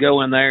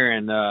go in there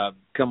and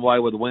come away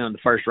with a win in the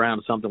first round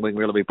is something we can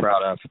really be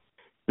proud of.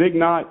 Big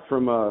night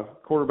from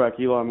quarterback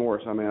Eli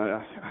Morris. I mean,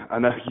 I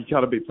know you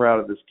got to be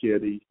proud of this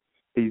kid. He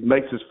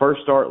makes his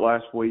first start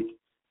last week.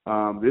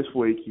 This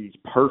week he's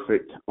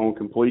perfect on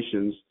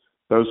completions.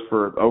 Those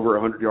for over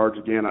 100 yards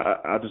again.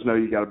 I just know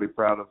you got to be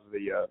proud of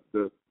the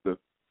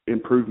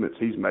improvements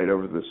he's made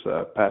over this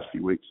past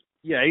few weeks.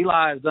 Yeah,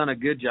 Eli has done a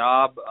good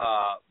job.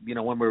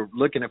 When we were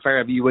looking at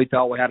Fairview, we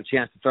thought we had a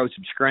chance to throw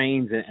some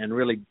screens and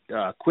really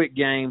quick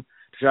game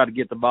to try to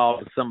get the ball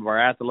to some of our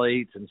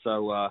athletes. And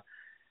so,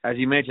 as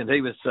you mentioned,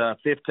 he was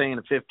 15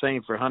 of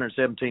 15 for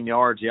 117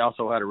 yards. He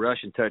also had a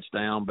rushing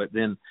touchdown. But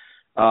then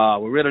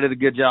we really did a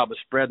good job of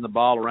spreading the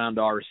ball around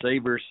to our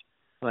receivers.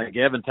 I think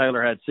Evan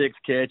Taylor had 6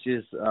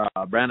 catches.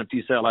 Brandon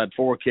Fusell had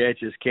 4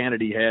 catches.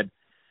 Kennedy had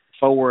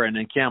 4, and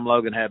then Cam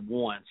Logan had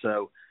 1.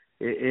 So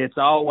it's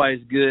always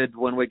good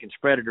when we can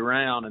spread it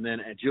around. And then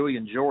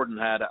Julian Jordan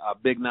had a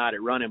big night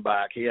at running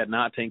back. He had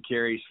 19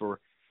 carries for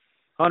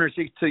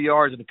 162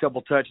 yards and a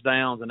couple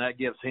touchdowns, and that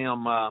gives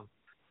him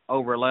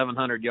over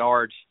 1,100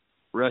 yards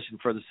rushing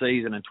for the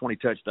season and 20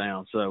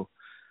 touchdowns. So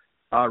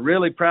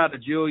really proud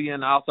of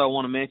Julian. I also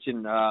want to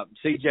mention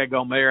C.J.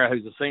 Gomera,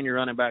 who's a senior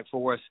running back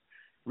for us,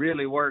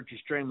 really worked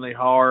extremely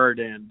hard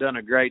and done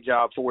a great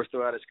job for us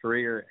throughout his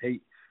career.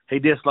 He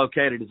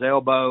dislocated his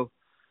elbow,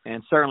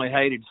 and certainly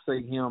hated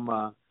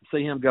to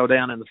see him go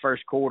down in the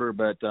first quarter.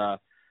 But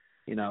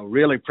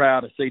really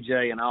proud of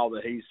CJ and all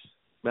that he's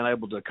been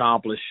able to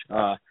accomplish.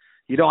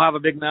 You don't have a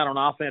big night on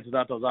offense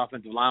without those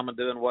offensive linemen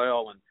doing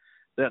well, and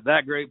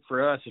that group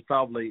for us is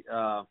probably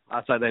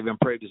I'd say they've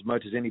improved as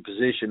much as any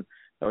position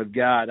that we've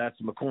got.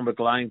 That's McCormick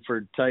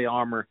Langford, Tay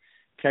Armour,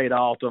 Cade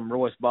Altum,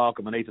 Royce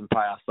Balcom, and Ethan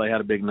Pass. They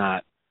had a big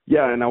night.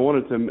 Yeah, and I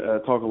wanted to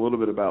talk a little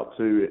bit about,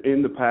 too,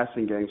 in the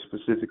passing game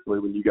specifically,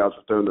 when you guys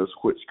were throwing those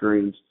quick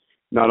screens,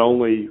 not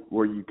only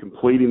were you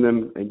completing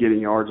them and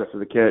getting yards after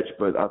the catch,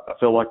 but I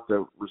feel like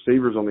the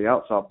receivers on the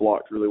outside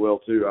blocked really well,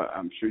 too.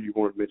 I'm sure you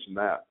wanted to mention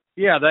that.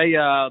 Yeah,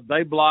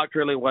 they blocked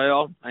really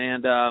well,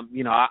 and,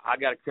 I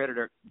got to credit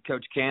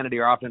Coach Kennedy,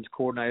 our offensive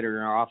coordinator,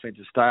 and our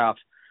offensive staff.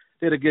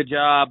 Did a good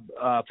job.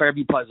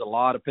 Fairview plays a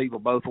lot of people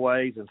both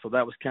ways, and so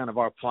that was kind of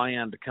our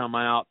plan, to come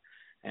out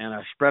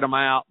and spread them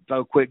out,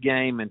 throw quick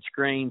game and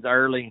screens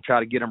early and try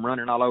to get them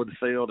running all over the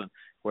field. And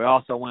we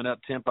also went up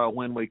tempo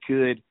when we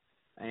could,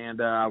 and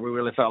we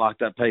really felt like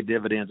that paid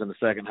dividends in the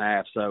second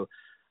half. So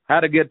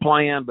had a good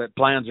plan, but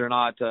plans are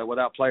not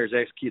without players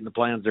executing the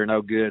plans, they're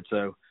no good.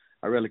 So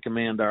I really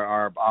commend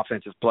our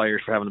offensive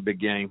players for having a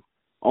big game.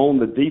 On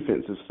the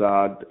defensive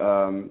side,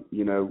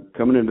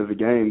 coming into the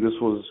game, this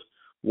was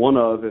one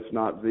of, if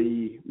not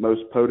the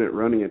most potent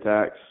running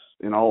attacks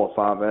in all of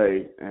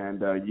 5A,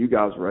 and you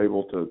guys were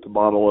able to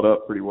bottle it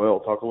up pretty well.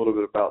 Talk a little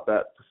bit about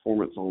that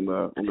performance on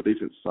the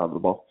defensive side of the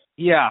ball.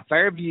 Yeah,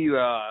 Fairview,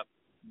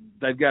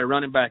 they've got a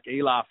running back,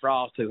 Eli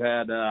Frost, who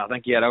had, I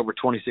think he had over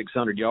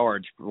 2,600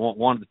 yards,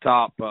 one of the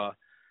top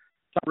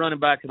running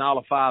backs in all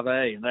of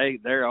 5A, and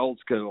they're old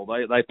school.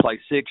 They play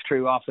 6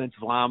 true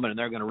offensive linemen, and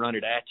they're going to run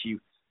it at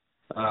you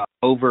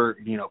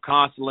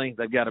constantly.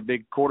 They've got a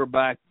big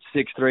quarterback,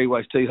 6'3",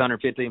 weighs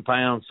 215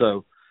 pounds,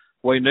 so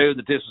we knew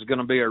that this was going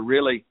to be a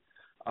really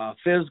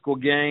physical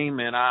game,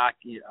 and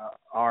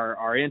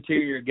our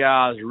interior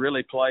guys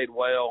really played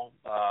well.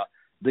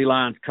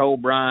 D-line's Cole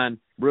Bryan,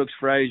 Brooks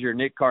Frazier,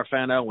 Nick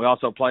Carfano. We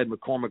also played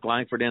McCormick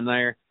Langford in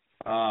there.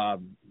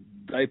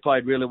 They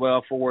played really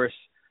well for us.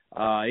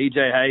 E.J.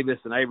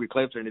 Havis and Avery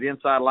Clifton, the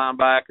inside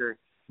linebacker,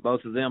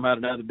 both of them had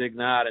another big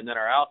night. And then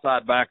our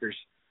outside backers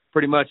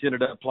pretty much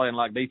ended up playing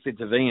like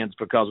defensive ends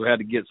because we had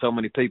to get so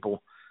many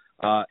people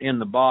in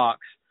the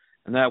box,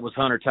 and that was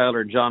Hunter Taylor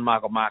and John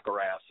Michael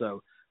McElrath.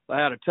 So they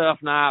had a tough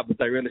night, but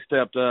they really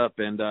stepped up,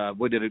 and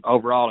we did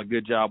overall a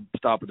good job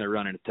stopping their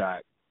running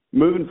attack.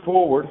 Moving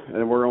forward,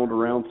 and we're on to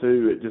round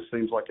 2, it just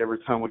seems like every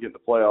time we get in the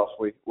playoffs,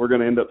 we're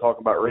going to end up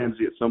talking about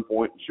Ramsey at some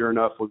point. And sure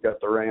enough, we've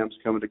got the Rams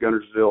coming to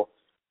Guntersville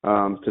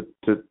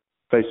to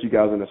face you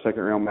guys in a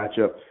second-round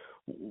matchup.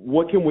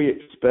 What can we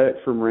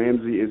expect from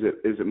Ramsey? Is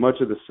it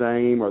much of the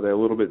same? Are they a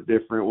little bit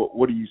different?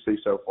 What do you see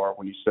so far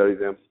when you study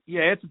them?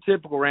 Yeah, it's a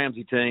typical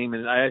Ramsey team,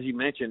 and as you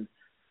mentioned,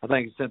 I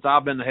think since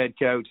I've been the head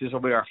coach, this will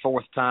be our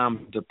 4th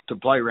time to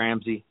play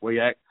Ramsey. We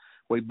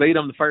beat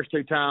them the first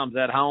 2 times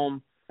at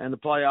home in the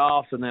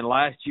playoffs, and then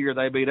last year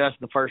they beat us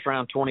in the first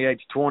round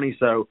 28-20.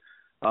 So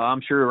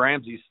I'm sure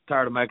Ramsey's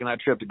tired of making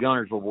that trip to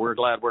Guntersville. But we're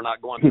glad we're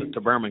not going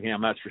to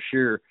Birmingham, that's for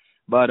sure.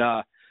 But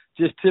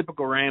just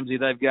typical Ramsey.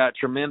 They've got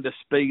tremendous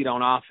speed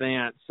on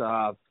offense.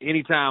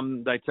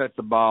 Anytime they touch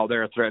the ball,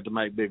 they're a threat to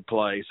make big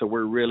plays. So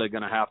we're really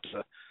going to have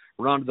to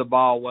run to the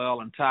ball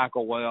well and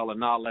tackle well and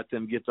not let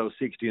them get those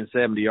 60 and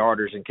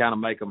 70-yarders and kind of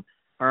make them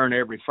earn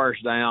every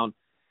first down.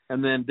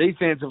 And then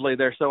defensively,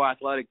 they're so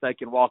athletic they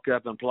can walk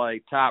up and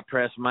play tight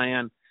press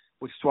man,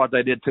 which is what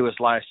they did to us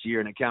last year,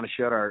 and it kind of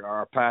shut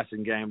our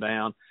passing game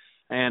down.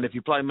 And if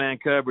you play man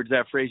coverage,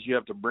 that frees you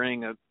up to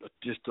bring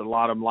just a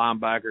lot of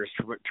linebackers,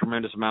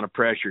 tremendous amount of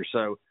pressure.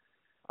 So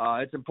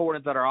it's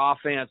important that our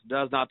offense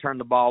does not turn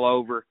the ball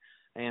over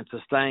and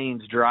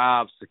sustains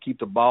drives to keep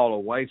the ball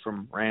away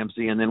from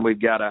Ramsey. And then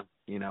we've got to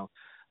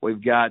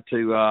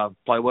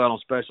play well on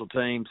special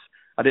teams.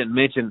 I didn't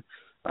mention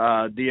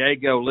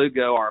Diego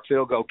Lugo, our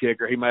field goal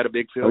kicker. He made a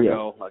big field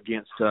goal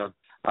against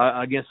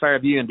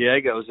Fairview, and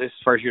Diego's this is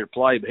his first year to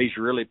play, but he's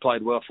really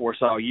played well for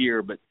us all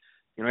year. But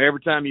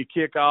every time you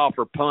kick off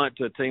or punt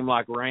to a team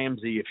like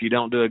Ramsey, if you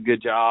don't do a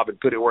good job and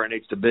put it where it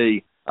needs to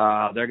be,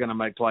 they're going to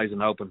make plays in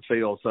the open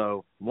field.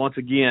 So once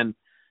again,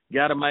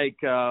 got to make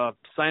play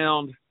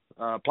sound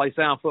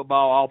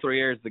football, all three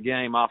areas of the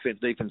game, offense,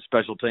 defense,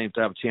 special teams,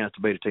 to have a chance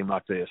to beat a team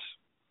like this.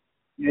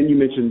 And you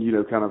mentioned,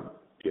 kind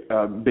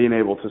of being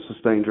able to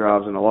sustain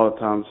drives, and a lot of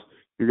times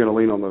you're going to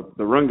lean on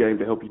the run game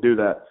to help you do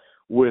that.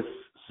 With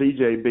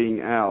CJ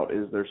being out,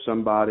 is there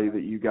somebody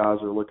that you guys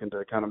are looking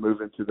to kind of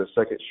move into the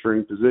second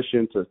string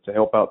position to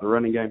help out the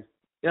running game?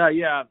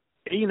 Yeah.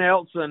 Ian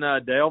Elson,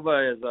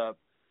 Delva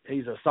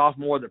he's a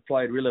sophomore that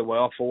played really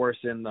well for us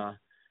in the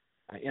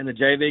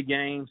JV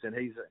games, and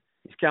he's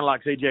kind of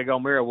like CJ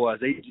Gomera was.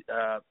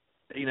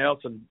 Ian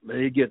Elson,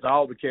 he gets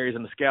all the carries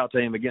in the scout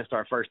team against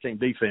our first team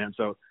defense,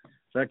 so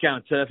that kind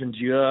of toughens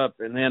you up.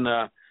 And then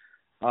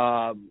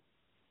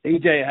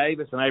E.J.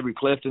 Havis and Avery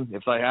Clifton,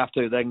 if they have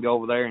to, they can go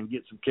over there and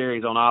get some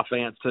carries on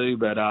offense too.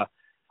 But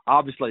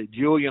obviously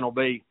Julian will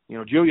be,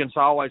 Julian's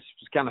always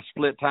kind of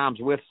split times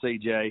with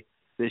CJ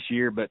this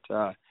year, but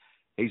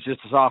he's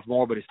just a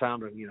sophomore, but it's time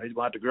to, he's going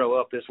to have to grow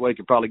up this week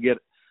and probably get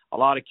a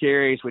lot of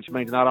carries, which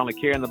means not only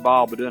carrying the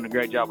ball, but doing a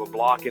great job of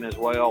blocking as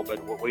well.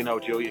 But we know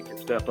Julian can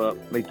step up,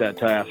 meet that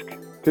task.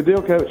 Good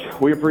deal, Coach.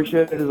 We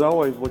appreciate it as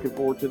always. Looking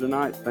forward to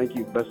tonight. Thank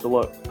you. Best of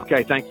luck.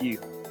 Okay, thank you.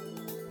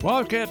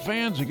 Wildcat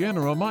fans, again,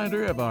 a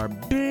reminder of our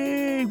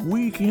big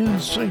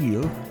weekend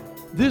sale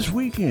this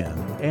weekend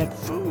at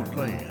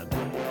Foodland.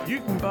 You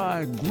can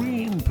buy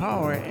Green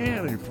Power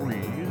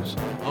Antifreeze,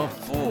 a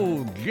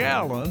full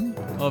gallon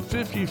of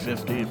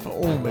 50/50 for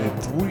only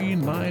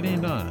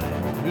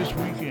 $3.99 this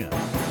weekend.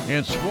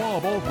 And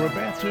Swab Ultra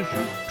Bath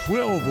Tissue,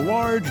 12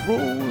 large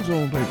rolls,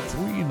 only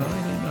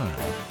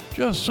 $3.99.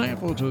 Just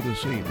sample to the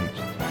savings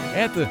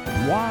at the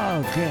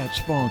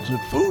Wildcat-sponsored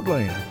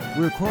Foodland.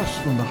 We're across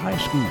from the high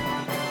school.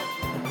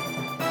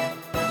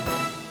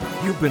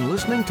 You've been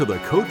listening to the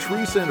Coach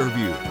Reese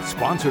Interview,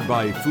 sponsored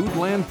by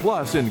Foodland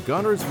Plus in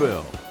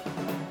Guntersville.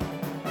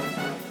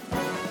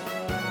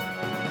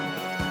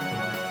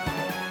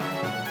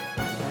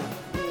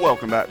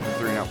 Welcome back to the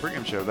 3 and Out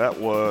pregame show. That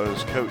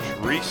was Coach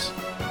Reese.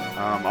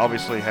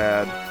 Obviously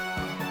had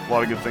a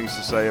lot of good things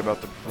to say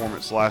about the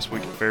performance last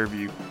week at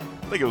Fairview.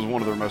 I think it was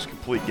one of their most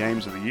complete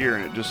games of the year,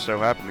 and it just so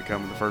happened to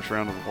come in the first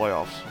round of the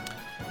playoffs.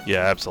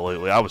 Yeah,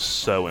 absolutely. I was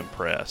so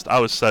impressed.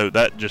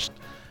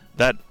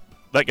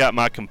 That got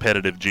my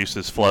competitive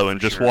juices flowing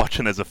just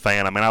watching as a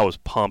fan. I mean, I was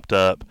pumped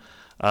up.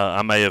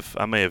 I may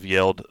have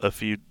yelled a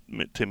few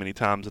too many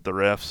times at the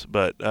refs,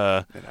 but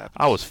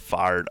I was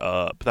fired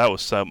up. That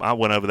was I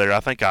went over there. I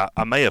think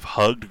I may have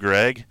hugged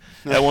Greg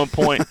at one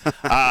point.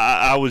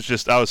 I was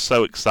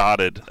so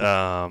excited,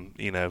 from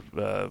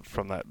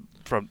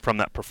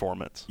that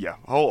performance. Yeah,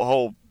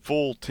 whole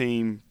full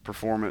team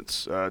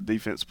performance.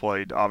 Defense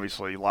played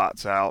obviously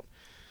lights out.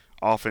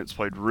 Offense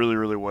played really,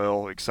 really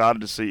well.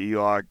 Excited to see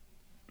Eli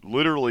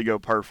literally go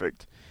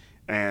perfect,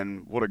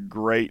 and what a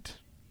great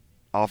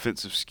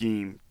offensive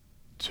scheme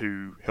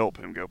to help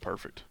him go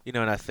perfect. And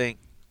I think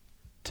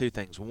two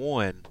things.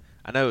 One,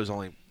 I know it was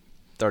only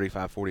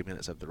 35, 40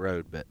 minutes up the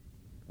road, but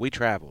we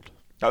traveled.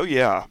 Oh,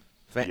 yeah.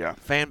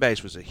 Fan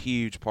base was a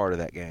huge part of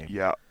that game.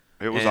 Yeah,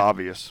 it was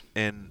obvious.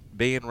 And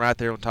being right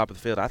there on top of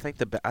the field, I think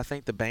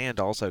the band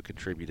also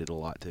contributed a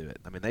lot to it.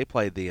 I mean, they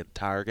played the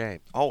entire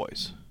game.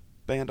 Always.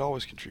 Band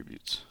always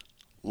contributes.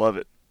 Love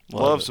it.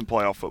 Love some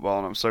playoff football,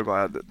 and I'm so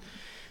glad that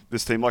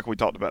this team, like we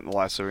talked about in the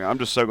last segment, I'm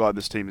just so glad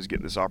this team is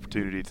getting this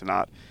opportunity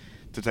tonight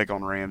to take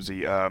on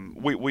Ramsey.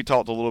 We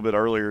talked a little bit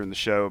earlier in the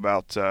show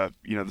about the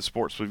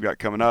sports we've got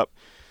coming up.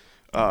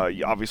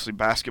 Obviously,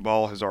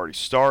 basketball has already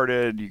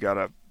started. You got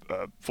a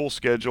full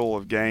schedule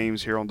of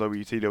games here on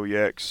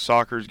WTWX.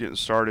 Soccer's getting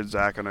started.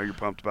 Zach, I know you're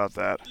pumped about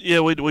that. Yeah,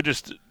 we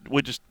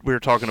were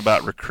talking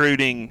about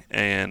recruiting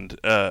and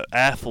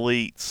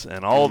athletes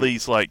and all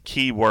these like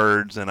key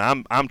words, and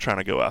I'm trying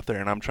to go out there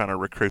and I'm trying to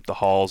recruit the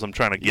halls. I'm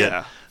trying to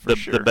get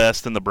the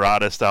best and the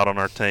brightest out on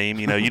our team.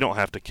 You don't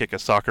have to kick a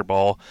soccer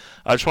ball.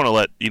 I just want to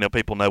let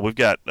people know we've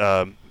got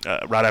right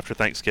after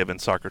Thanksgiving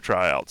soccer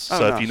tryouts.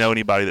 So nice. If you know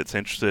anybody that's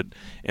interested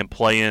in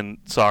playing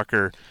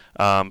soccer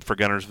for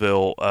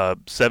Guntersville,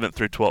 7th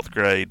through 12th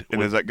grade.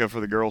 And does that go for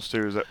the girls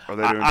too? Are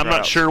they doing I'm tryouts?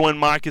 not sure when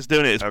Mike is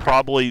doing it. It's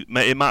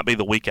it might be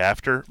the week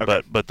after,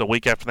 but the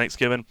week after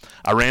Thanksgiving.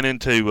 I ran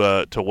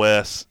into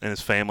Wes and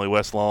his family,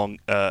 Wes Long,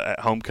 at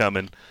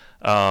homecoming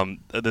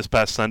this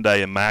past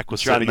Sunday, and Mac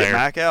was trying sitting to get there.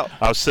 Mac out.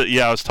 I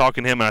was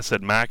talking to him, and I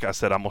said, Mac, I'm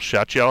gonna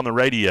shout you out on the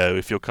radio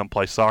if you'll come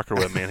play soccer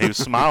with me. And he was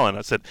smiling.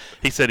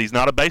 He said he's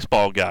not a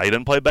baseball guy. He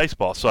doesn't play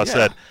baseball. So I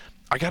said,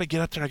 I got to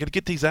get up there. I got to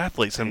get these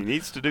athletes. And he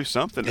needs to do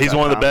something. He's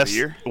one of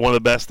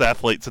the best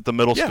athletes at the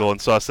middle school. And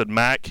so I said,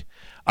 Mac,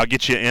 I'll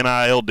get you an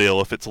NIL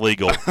deal if it's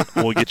legal.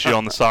 We'll get you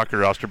on the soccer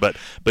roster. But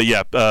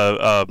yeah,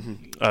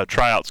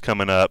 tryouts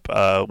coming up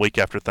week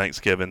after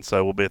Thanksgiving.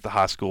 So we'll be at the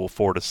high school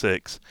 4 to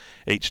 6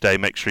 each day.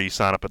 Make sure you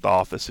sign up at the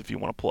office if you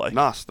want to play.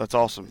 Nice. That's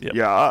awesome. Yep.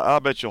 Yeah, I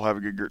bet you'll have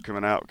a good group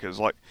coming out because,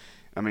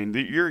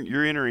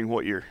 you're entering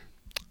what year?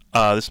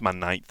 This is my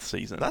 9th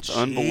season. That's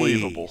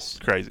unbelievable. It's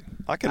crazy.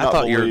 I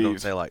thought you were going to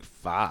say like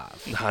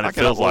 5. It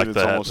feels like it's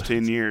that. almost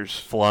 10 years.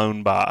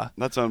 Flown by.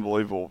 That's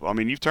unbelievable. I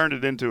mean, you've turned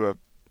it into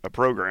a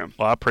program.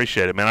 Well, I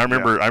appreciate it, man. I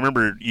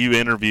remember you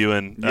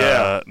interviewing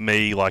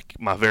me like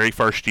my very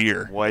first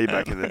year, way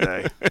back in the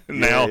day.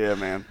 Now, yeah,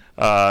 man.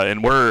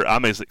 And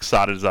I'm as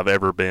excited as I've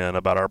ever been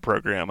about our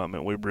program. I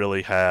mean, we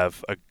really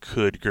have a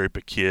good group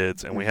of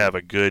kids, and we have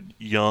a good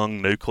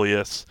young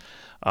nucleus.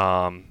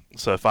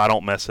 So if I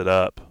don't mess it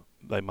up,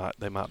 they might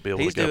be able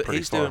to go pretty far.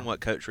 He's doing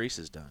what Coach Reese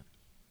has done.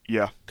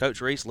 Yeah.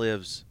 Coach Reese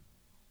lives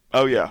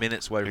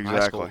minutes away from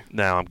high school.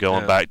 Now I'm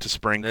going back to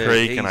Spring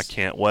Creek, and I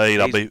can't wait.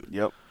 I'll be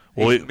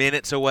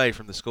minutes away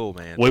from the school,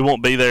 man. We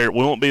won't be there. We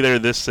won't be there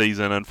this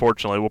season,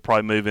 unfortunately. We'll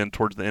probably move in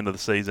towards the end of the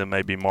season,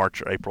 maybe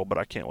March or April. But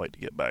I can't wait to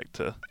get back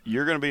to.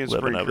 You're going to be in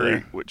Spring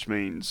Creek, which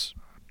means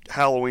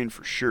Halloween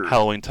for sure.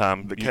 Halloween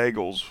time. The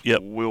Kegels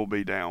will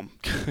be down.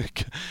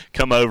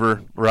 Come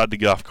over, ride the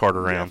golf cart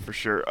around. Yeah, for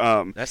sure.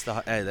 That's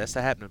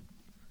the happening.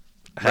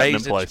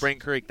 Raised in Spring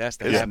Creek, that's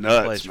the happening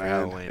nuts, place man. for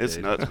Halloween. It's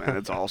dude. nuts, man.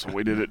 It's awesome.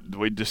 We did it.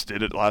 We just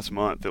did it last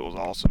month. It was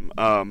awesome.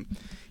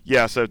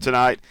 So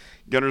tonight,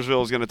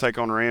 Guntersville is going to take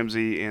on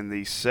Ramsey in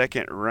the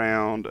second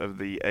round of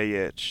the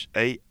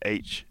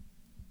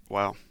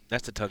Wow.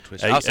 That's a tongue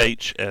twister.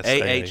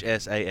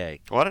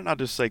 AHSAA. Why didn't I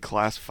just say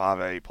Class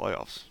 5A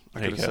playoffs?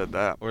 I could have said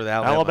that. Or the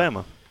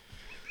Alabama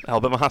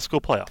high school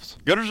playoffs.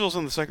 Guntersville's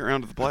in the second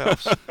round of the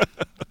playoffs.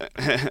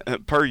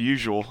 Per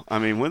usual. I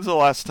mean, when's the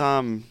last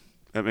time?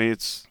 I mean,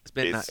 it's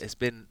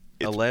been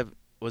 11.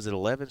 Was it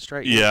 11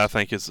 straight years? Yeah, I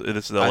think this is the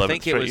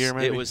 11th straight year.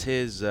 Maybe it was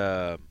his.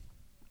 It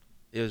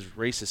was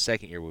Reese's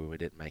second year when we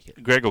didn't make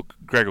it. Greg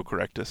will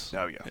correct us.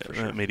 Oh yeah, for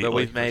sure.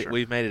 Immediately. But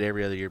we've made it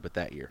every other year, but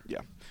that year. Yeah.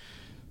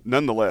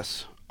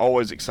 Nonetheless,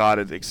 always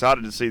excited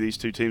to see these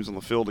two teams on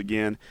the field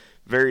again.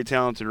 Very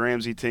talented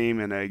Ramsey team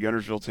and a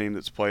Guntersville team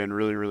that's playing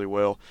really, really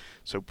well.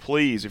 So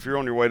please, if you're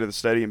on your way to the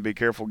stadium, be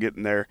careful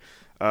getting there.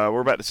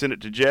 We're about to send it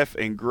to Jeff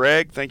and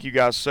Greg. Thank you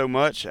guys so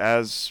much.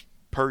 As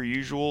per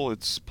usual,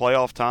 it's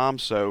playoff time,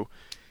 so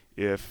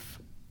if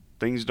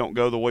things don't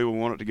go the way we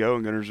want it to go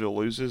and Guntersville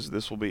loses,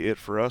 this will be it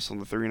for us on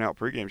the 3 and Out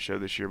pregame show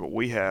this year. But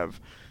we have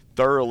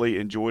thoroughly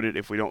enjoyed it.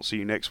 If we don't see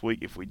you next week,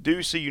 if we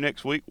do see you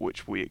next week,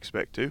 which we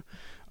expect to,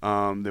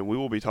 then we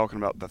will be talking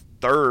about the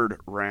third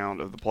round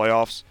of the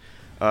playoffs.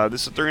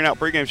 This is a 3 and Out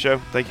pregame show.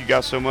 Thank you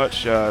guys so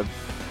much. A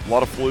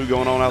lot of flu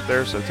going on out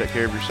there, so take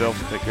care of yourself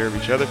and take care of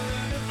each other.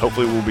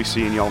 Hopefully we'll be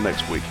seeing y'all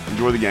next week.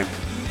 Enjoy the game.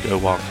 Go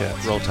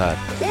Wildcats. Roll Tide.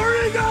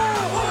 Where you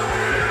go?